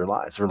most of their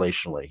lives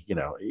relationally,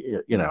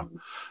 Mhm,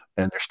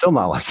 and they're still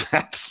not like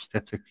that.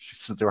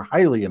 They're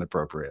highly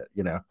inappropriate,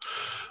 mhm.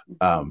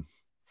 um,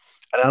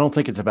 and I don't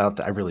think it's about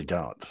that. I really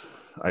don't.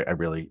 I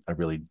really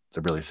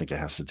think it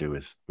has to do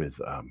with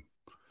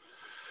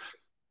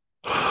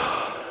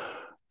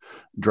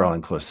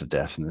drawing close to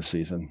death in this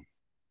season,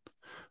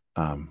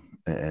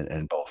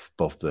 and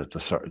both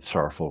the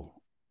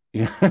sorrowful,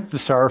 the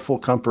sorrowful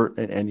comfort,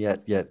 and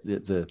yet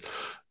the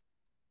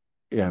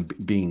yeah,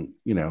 being,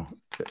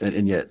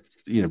 and yet,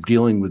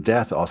 dealing with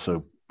death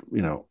also,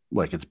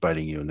 like it's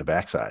biting you in the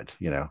backside,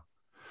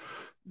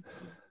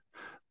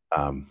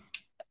 um,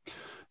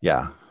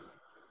 yeah.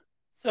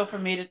 So for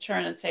me to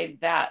turn and say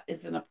that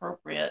is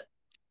inappropriate.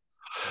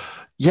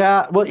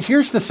 Yeah, well,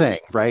 here's the thing,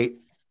 right?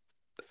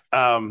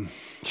 Um,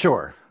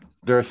 sure,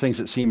 there are things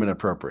that seem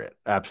inappropriate.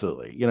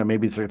 Absolutely.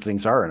 Maybe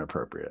things are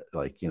inappropriate.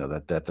 Like,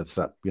 that's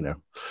not,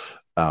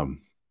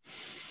 um,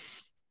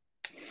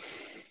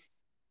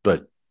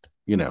 but,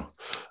 you know,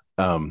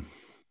 um,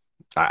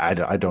 I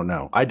don't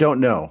know. I don't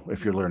know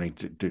if you're learning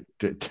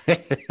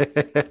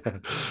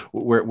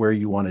where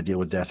you want to deal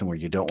with death and where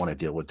you don't want to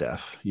deal with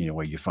death,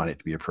 where you find it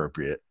to be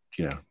appropriate.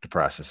 to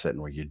process it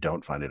and where you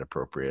don't find it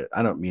appropriate.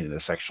 I don't mean in a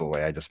sexual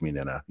way. I just mean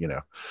in a,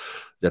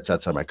 that's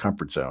outside my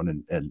comfort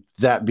zone. And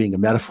that being a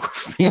metaphor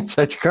for me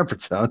inside your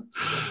comfort zone.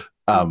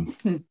 Yeah.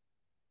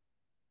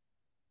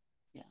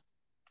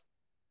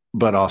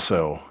 But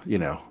also,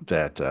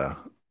 that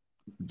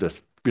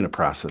the,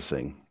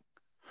 processing,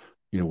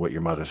 what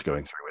your mother's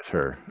going through with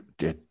her,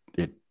 it,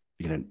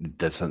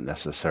 doesn't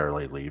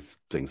necessarily leave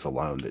things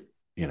alone that,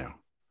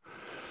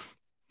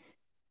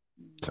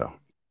 so.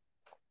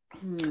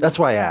 That's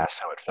why I asked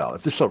how it felt.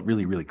 If this felt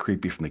really, really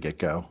creepy from the get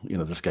go,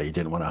 this guy you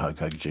didn't want to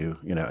hugged you,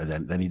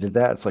 and then he did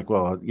that. It's like,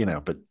 well,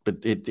 but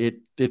it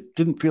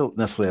didn't feel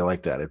necessarily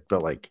like that. It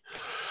felt like,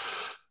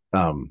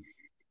 um,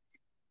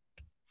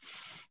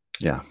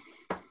 yeah.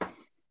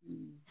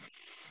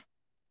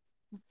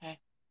 Okay.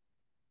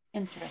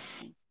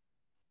 Interesting.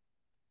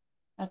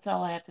 That's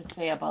all I have to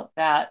say about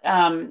that.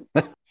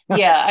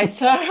 Yeah, I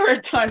saw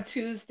her on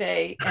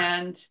Tuesday,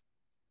 and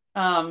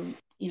I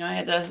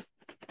had to.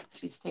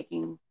 She's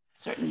taking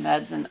certain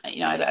meds, and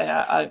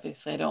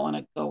obviously I don't want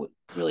to go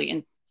really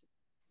in to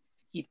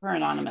keep her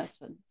anonymous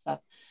and stuff.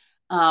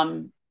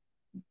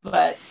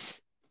 But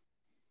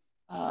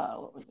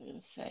what was I going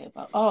to say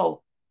about?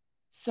 Oh,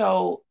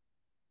 so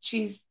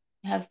she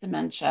has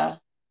dementia,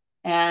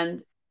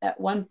 and at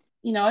one,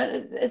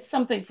 it's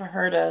something for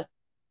her to,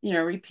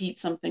 repeat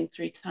something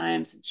 3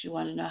 times, and she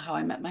wanted to know how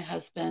I met my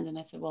husband, and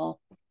I said, well,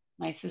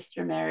 my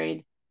sister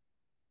married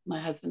my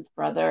husband's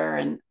brother,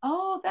 and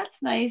oh,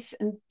 that's nice.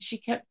 And she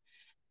kept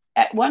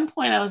at one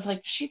point I was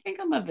like, does she think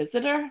I'm a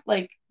visitor?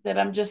 Like that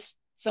I'm just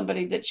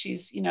somebody that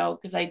she's,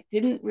 because I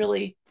didn't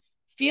really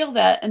feel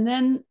that. And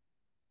then,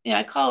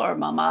 I call her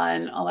mama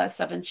and all that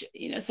stuff. And she,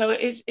 so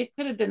it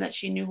could have been that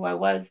she knew who I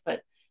was,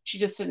 but she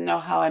just didn't know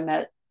how I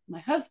met my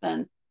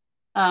husband.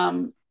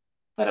 Um,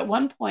 but at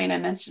one point I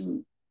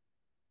mentioned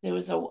there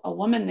was a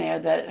woman there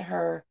that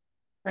her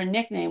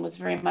nickname was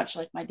very much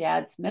like my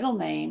dad's middle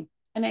name.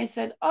 And I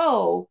said,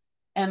 oh,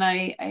 and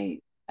I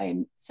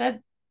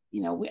said,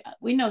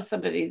 we know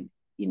somebody,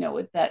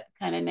 with that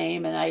kind of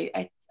name. And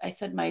I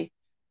said my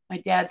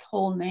dad's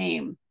whole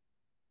name,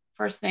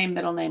 first name,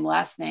 middle name,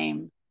 last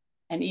name,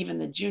 and even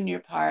the junior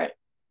part.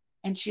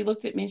 And she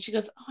looked at me and she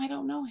goes, oh, I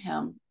don't know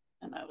him.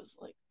 And I was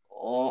like,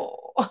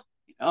 oh,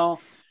 you know,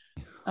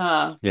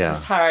 just Yeah.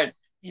 hard,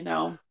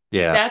 Yeah.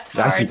 that's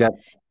I think hard.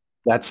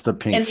 that's the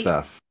pink And the,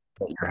 stuff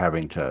that you're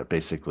having to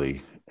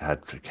basically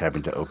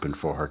having to open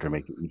for her to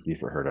make it easy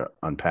for her to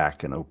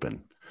unpack and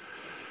open.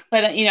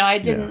 but Yeah.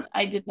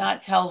 I did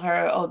not tell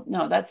her, oh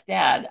no, that's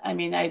dad. I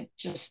mean, I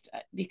just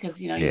because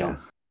you Yeah. don't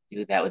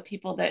do that with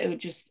people, that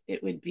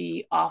it would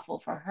be awful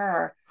for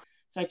her.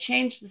 So I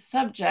changed the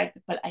subject,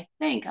 but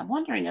I'm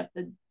wondering if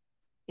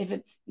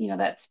it's,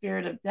 that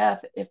spirit of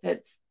death, if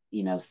it's,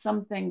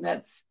 something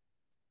that's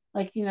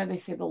like, they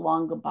say the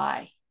long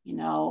goodbye,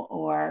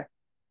 or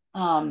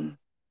um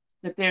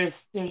that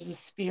there's a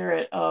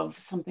spirit of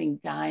something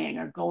dying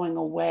or going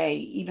away,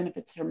 even if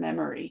it's her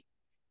memory.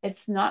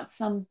 It's not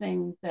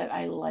something that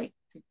I like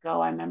to go.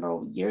 I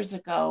remember years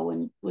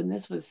ago when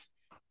this was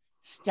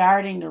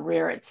starting to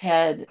rear its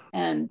head,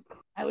 and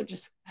I would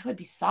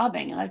be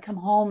sobbing, and I'd come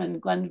home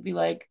and Glenn would be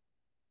like,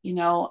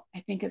 I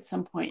think at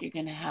some point you're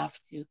going to have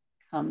to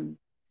come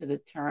to the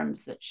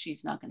terms that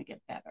she's not going to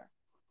get better.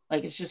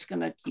 Like it's just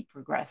going to keep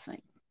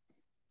progressing.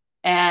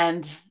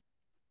 And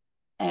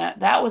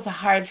that was a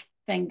hard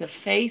thing to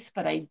face,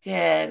 but I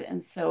did.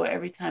 And so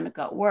every time it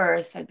got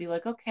worse, I'd be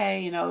like,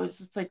 okay, it was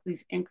just like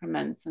these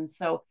increments. And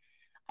so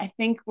I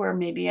think we're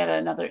maybe at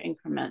another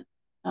increment.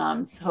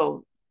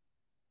 So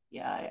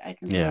yeah, I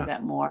can say Yeah.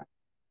 that more.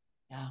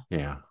 Yeah.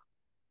 Yeah.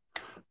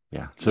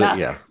 Yeah. So Yuck.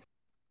 yeah.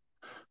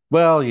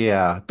 Well,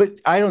 yeah, but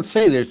I don't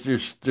say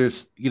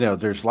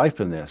there's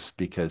life in this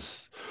because,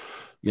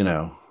 you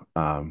know,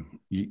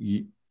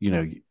 you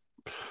know,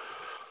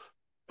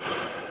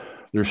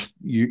 there's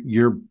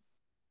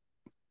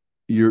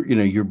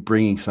you're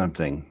bringing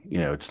something.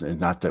 It's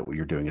not that what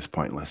you're doing is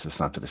pointless. It's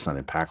not that it's not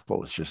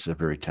impactful. It's just a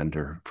very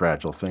tender,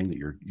 fragile thing that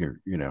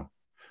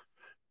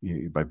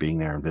by being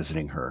there and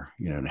visiting her,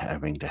 and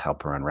having to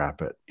help her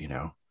unwrap it,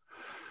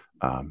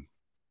 um,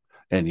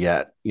 and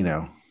yet,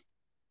 yeah,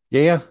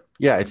 yeah,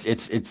 yeah,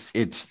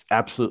 it's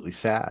absolutely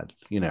sad,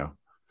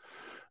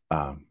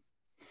 um,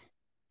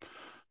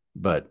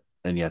 but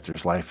and yet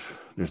there's life.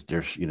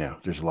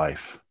 There's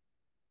life.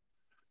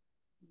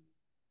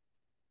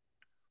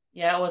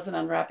 Yeah, it wasn't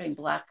unwrapping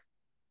black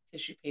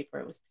tissue paper.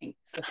 It was pink.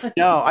 So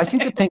No, I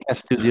think the pink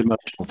has to do the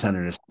emotional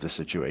tenderness of the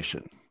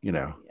situation.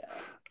 yeah.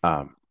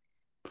 Um,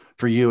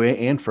 for you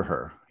and for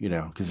her,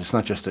 because it's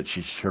not just that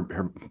she's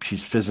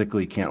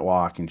physically can't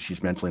walk and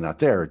she's mentally not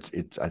there.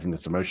 It's I think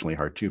that's emotionally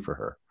hard too for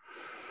her.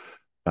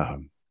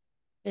 Um,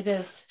 It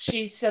is.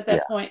 She's at yeah,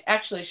 that point.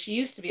 Actually, she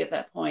used to be at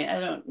that point. I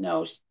don't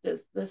know.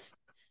 This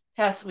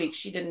past week,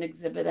 she didn't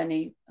exhibit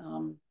any,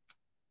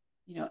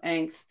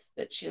 angst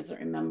that she doesn't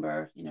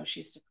remember. She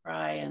used to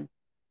cry,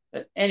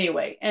 but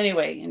anyway.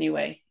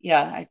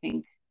 Yeah, I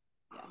think,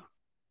 yeah.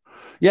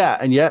 yeah,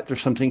 and yet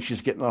there's some things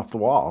she's getting off the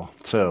wall.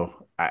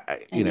 So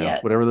And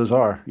yet, whatever those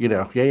are,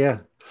 yeah, yeah,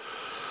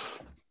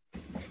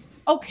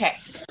 Okay,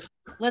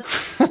 let's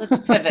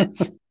pivot.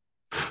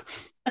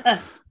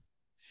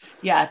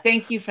 Yeah,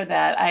 thank you for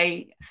that.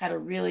 I had a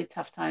really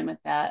tough time with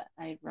that.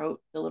 I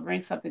wrote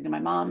delivering something to my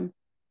mom,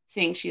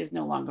 saying she is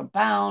no longer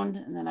bound,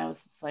 and then I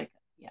was just like,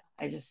 yeah,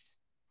 I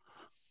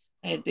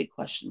had big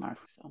question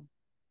marks. So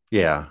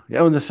Yeah.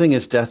 Yeah. And the thing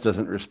is, death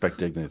doesn't respect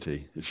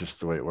dignity. It's just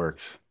the way it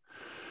works.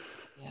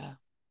 yeah,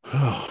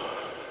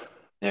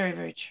 very,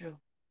 very true.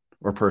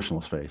 Or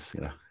personal space,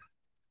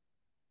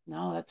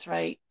 No, that's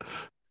right.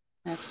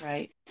 That's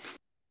right.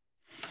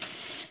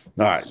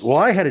 All right. Well,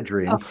 I had a Oh,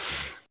 dream.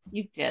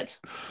 you did.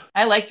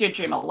 I liked your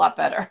dream a lot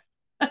better.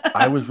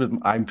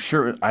 I'm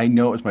sure, I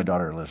know it was my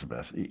daughter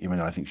Elizabeth, even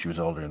though I think she was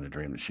older in the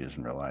dream than she is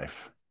in real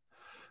life.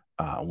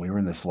 We were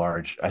in this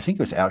large, I think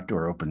it was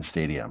outdoor open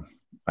stadium.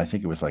 I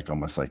think it was like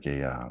almost like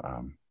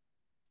a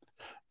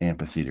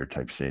amphitheater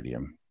type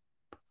stadium.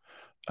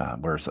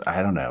 Whereas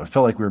I don't know, it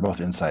felt like we were both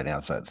inside and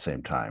outside at the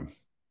same time.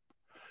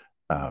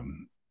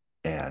 Um,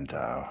 and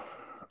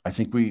I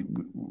think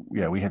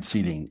yeah, we had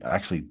seating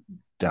actually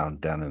down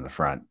in the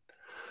front,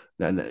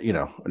 and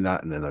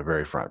not in the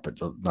very front, but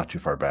not too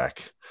far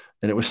back.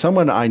 And it was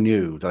someone I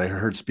knew that I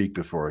heard speak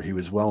before. He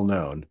was well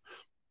known,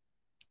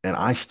 and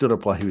I stood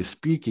up while he was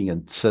speaking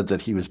and said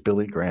that he was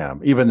Billy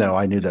Graham, even though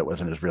I knew that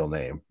wasn't his real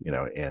name,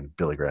 and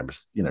Billy Graham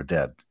is,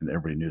 dead, and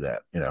everybody knew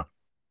that.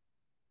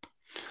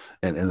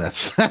 And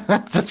that's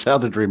that's how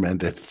the dream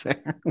ended.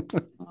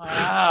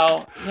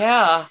 Wow.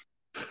 Yeah.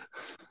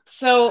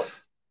 So,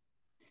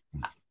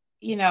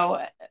 you know,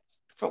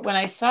 for when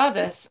I saw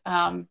this,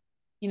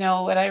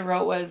 what I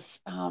wrote was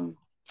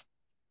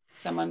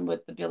someone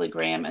with the Billy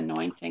Graham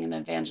anointing, an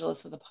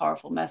evangelist with a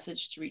powerful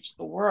message to reach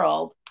the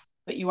world,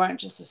 but you aren't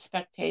just a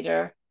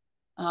spectator.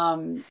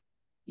 Um,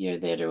 you're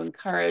there to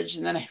encourage.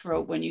 And then I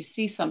wrote, when you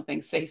see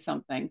something, say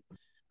something.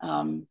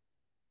 Um,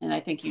 and I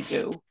think you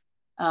do.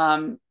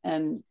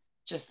 And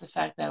just the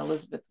fact that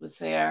Elizabeth was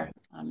there,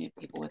 you have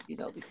people with you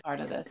that'll be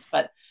part of this.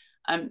 But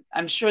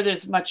I'm sure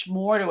there's much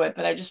more to it.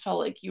 But I just felt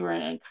like you were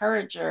an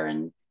encourager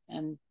and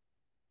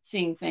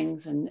seeing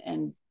things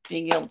and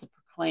being able to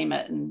proclaim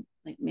it and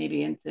like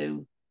maybe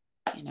into,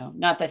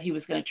 not that he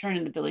was going to turn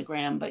into Billy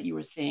Graham, but you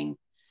were seeing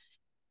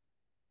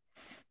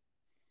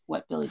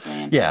what Billy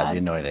Graham Yeah, the had,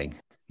 anointing.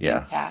 the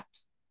Yeah.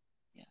 impact.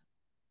 Yeah.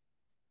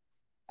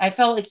 I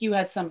felt like you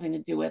had something to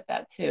do with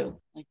that too,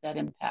 like that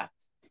impact.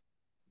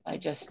 I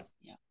just,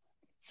 yeah.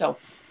 So,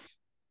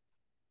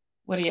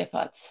 what are your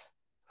thoughts?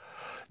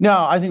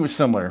 No, I think it was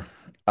similar.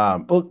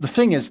 Well, the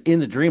thing is, in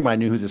the dream, I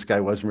knew who this guy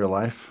was in real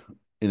life,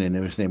 and I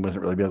knew his name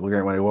wasn't really Billy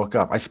Graham. When I woke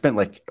up, I spent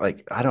like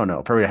I don't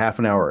know, probably a half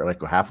an hour,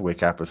 like half awake,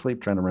 half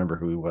asleep, trying to remember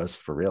who he was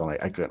for real. And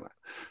I couldn't.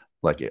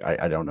 Like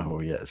I don't know who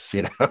he is.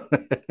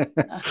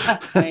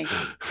 Funny.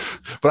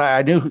 But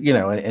I knew,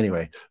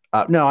 anyway.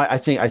 No, I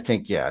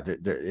think yeah,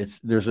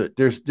 there's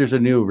a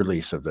new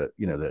release of the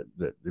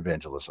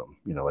evangelism,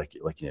 like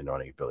the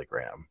anointing of Billy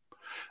Graham.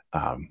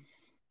 Um,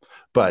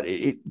 but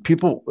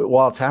people,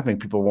 while it's happening,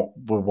 people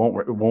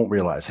won't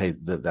realize, hey,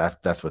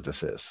 that's what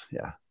this is.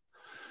 Yeah,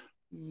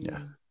 yeah,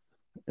 Mm.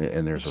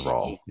 and He, there's a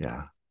role. he,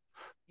 Yeah,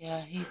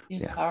 yeah, he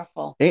was yeah.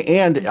 powerful.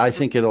 And And I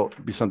think it'll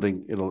be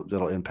something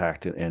that'll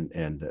impact and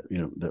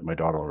that my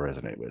daughter will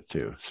resonate with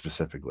too,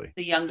 specifically.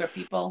 the younger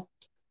people.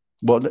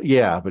 Well,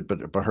 yeah,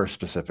 but her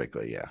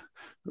specifically, yeah,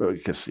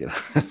 because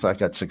so I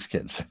got 6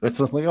 kids, so it's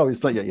like, oh,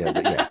 it's like, yeah,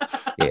 but yeah,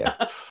 yeah,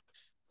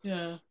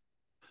 Yeah,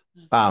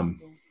 that's very um,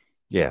 cool.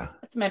 yeah.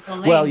 That's my middle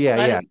Well, name. yeah,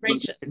 God yeah. is New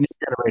gracious.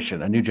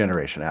 generation, a new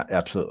generation,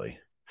 absolutely.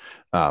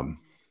 Um,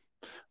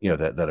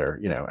 that are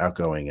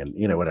outgoing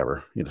and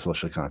whatever,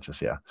 socially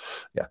conscious. Yeah,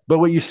 yeah. But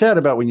what you said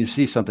about when you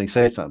see something,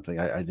 say something,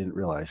 I didn't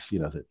realize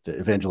that the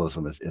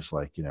evangelism is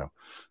like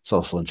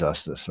social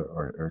injustice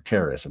or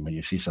terrorism. When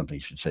you see something,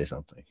 you should say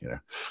something.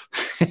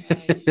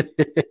 Right.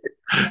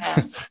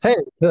 Yes. Hey,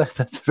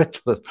 that's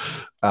evangelism.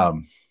 Yeah.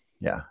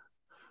 Yeah.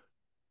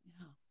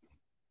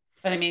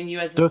 But I mean, you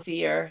as a So,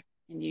 seer,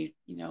 and you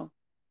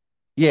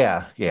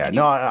yeah, yeah. and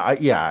No, you,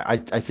 yeah,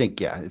 I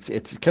think yeah,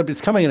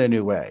 it's coming in a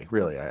new way.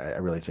 Really, I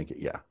really think it.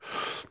 Yeah.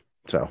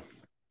 So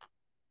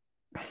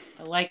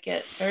I like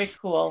it. Very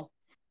cool.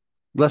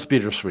 less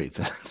bittersweet.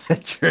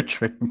 That's your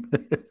dream.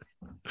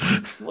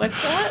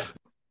 What's that?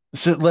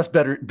 So less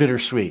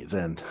bittersweet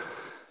than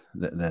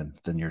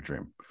your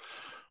dream.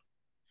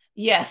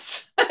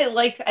 Yes, I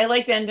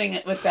liked ending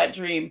it with that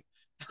dream,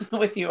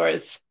 with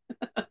yours.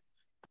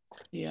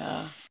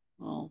 Yeah.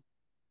 Well,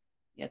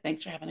 yeah.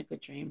 Thanks for having a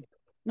good dream.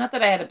 Not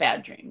that I had a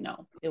bad dream.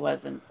 No, it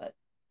wasn't. But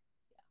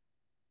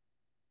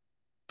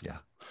Yeah.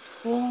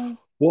 cool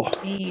Well,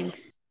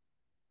 beans.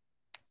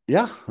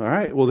 yeah. All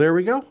right. Well, there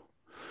we go.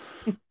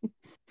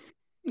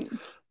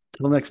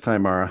 Till next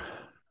time, Mara.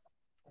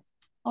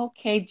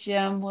 Okay,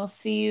 Jim. We'll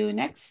see you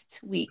next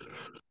week.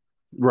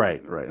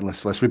 Right, right.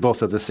 Unless we both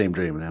have the same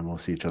dream, and then we'll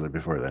see each other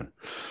before then.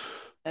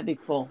 That'd be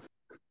cool.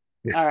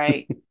 Yeah. All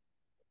right.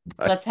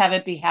 Bye. Let's have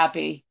it be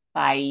happy.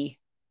 Bye.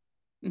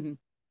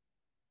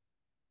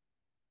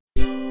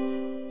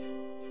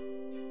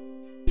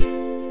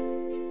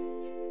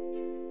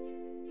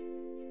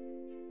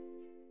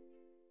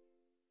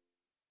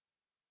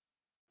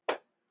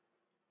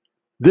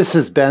 This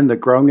has been the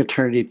Growing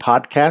Eternity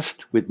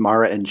podcast with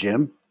Mara and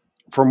Jim.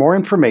 For more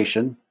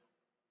information,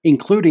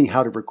 including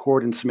how to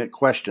record and submit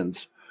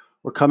questions,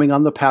 or coming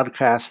on the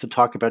podcast to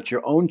talk about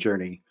your own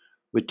journey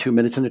with 2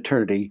 Minutes in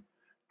Eternity,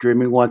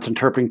 Dreaming Once,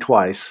 Interpreting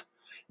Twice,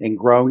 and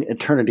Growing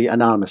Eternity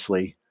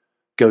anonymously,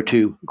 go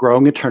to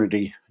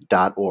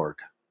growingeternity.org.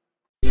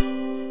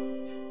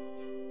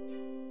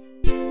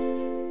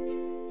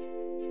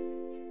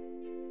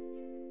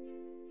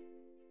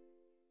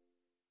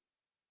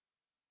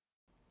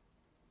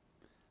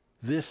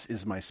 This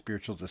is my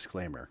spiritual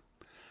disclaimer.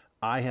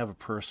 I have a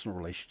personal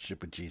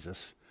relationship with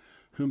Jesus,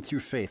 whom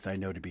through faith I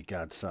know to be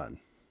God's Son.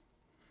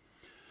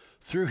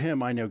 Through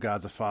him I know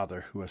God the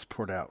Father, who has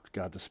poured out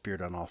God the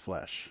Spirit on all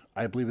flesh.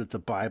 I believe that the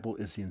Bible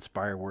is the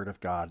inspired word of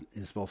God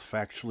and is both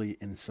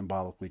factually and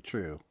symbolically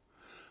true,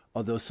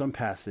 although some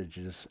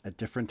passages at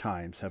different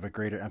times have a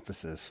greater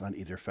emphasis on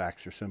either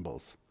facts or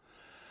symbols.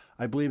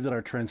 I believe that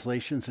our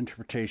translations,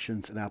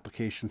 interpretations, and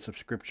applications of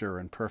Scripture are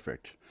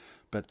imperfect,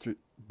 but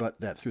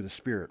that through the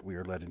Spirit we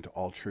are led into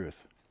all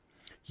truth.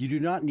 You do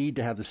not need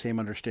to have the same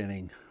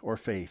understanding or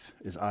faith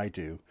as I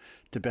do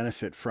to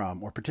benefit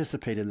from or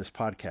participate in this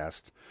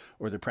podcast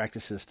or the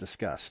practices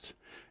discussed.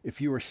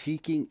 If you are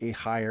seeking a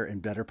higher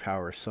and better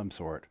power of some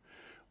sort,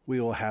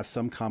 we will have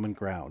some common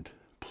ground.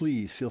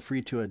 Please feel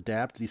free to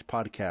adapt these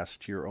podcasts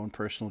to your own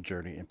personal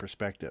journey and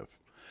perspective.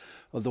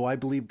 Although I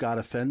believe God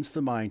offends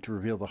the mind to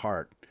reveal the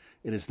heart,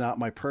 it is not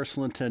my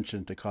personal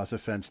intention to cause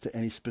offense to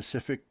any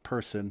specific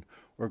person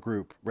or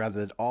group,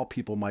 rather that all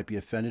people might be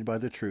offended by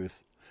the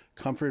truth,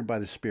 comforted by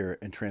the Spirit,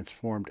 and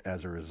transformed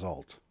as a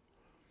result.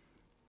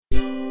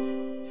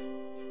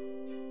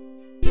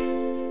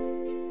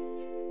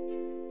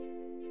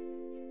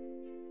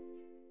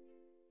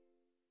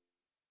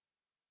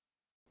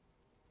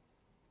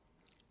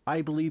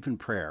 I believe in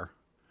prayer,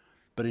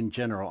 but in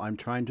general I'm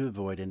trying to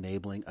avoid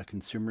enabling a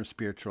consumer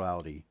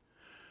spirituality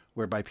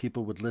whereby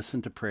people would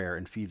listen to prayer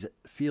and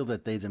feel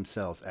that they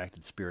themselves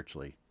acted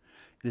spiritually.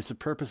 It is the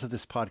purpose of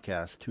this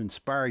podcast to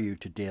inspire you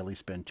to daily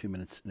spend 2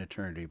 minutes in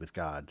eternity with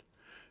God.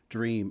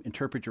 Dream,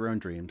 interpret your own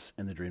dreams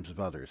and the dreams of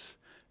others,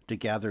 to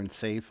gather in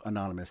safe,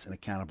 anonymous, and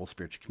accountable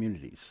spiritual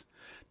communities.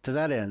 To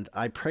that end,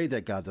 I pray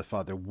that God the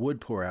Father would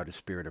pour out his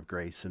spirit of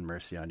grace and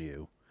mercy on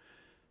you,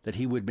 that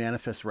he would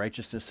manifest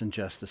righteousness and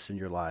justice in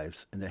your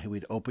lives, and that he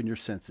would open your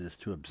senses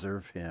to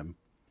observe him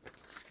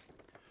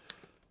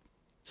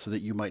so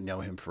that you might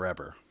know him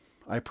forever.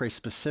 I pray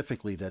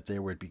specifically that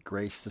there would be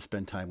grace to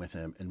spend time with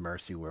him and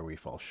mercy where we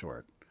fall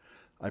short.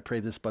 I pray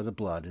this by the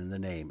blood, in the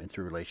name, and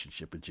through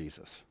relationship with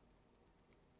Jesus.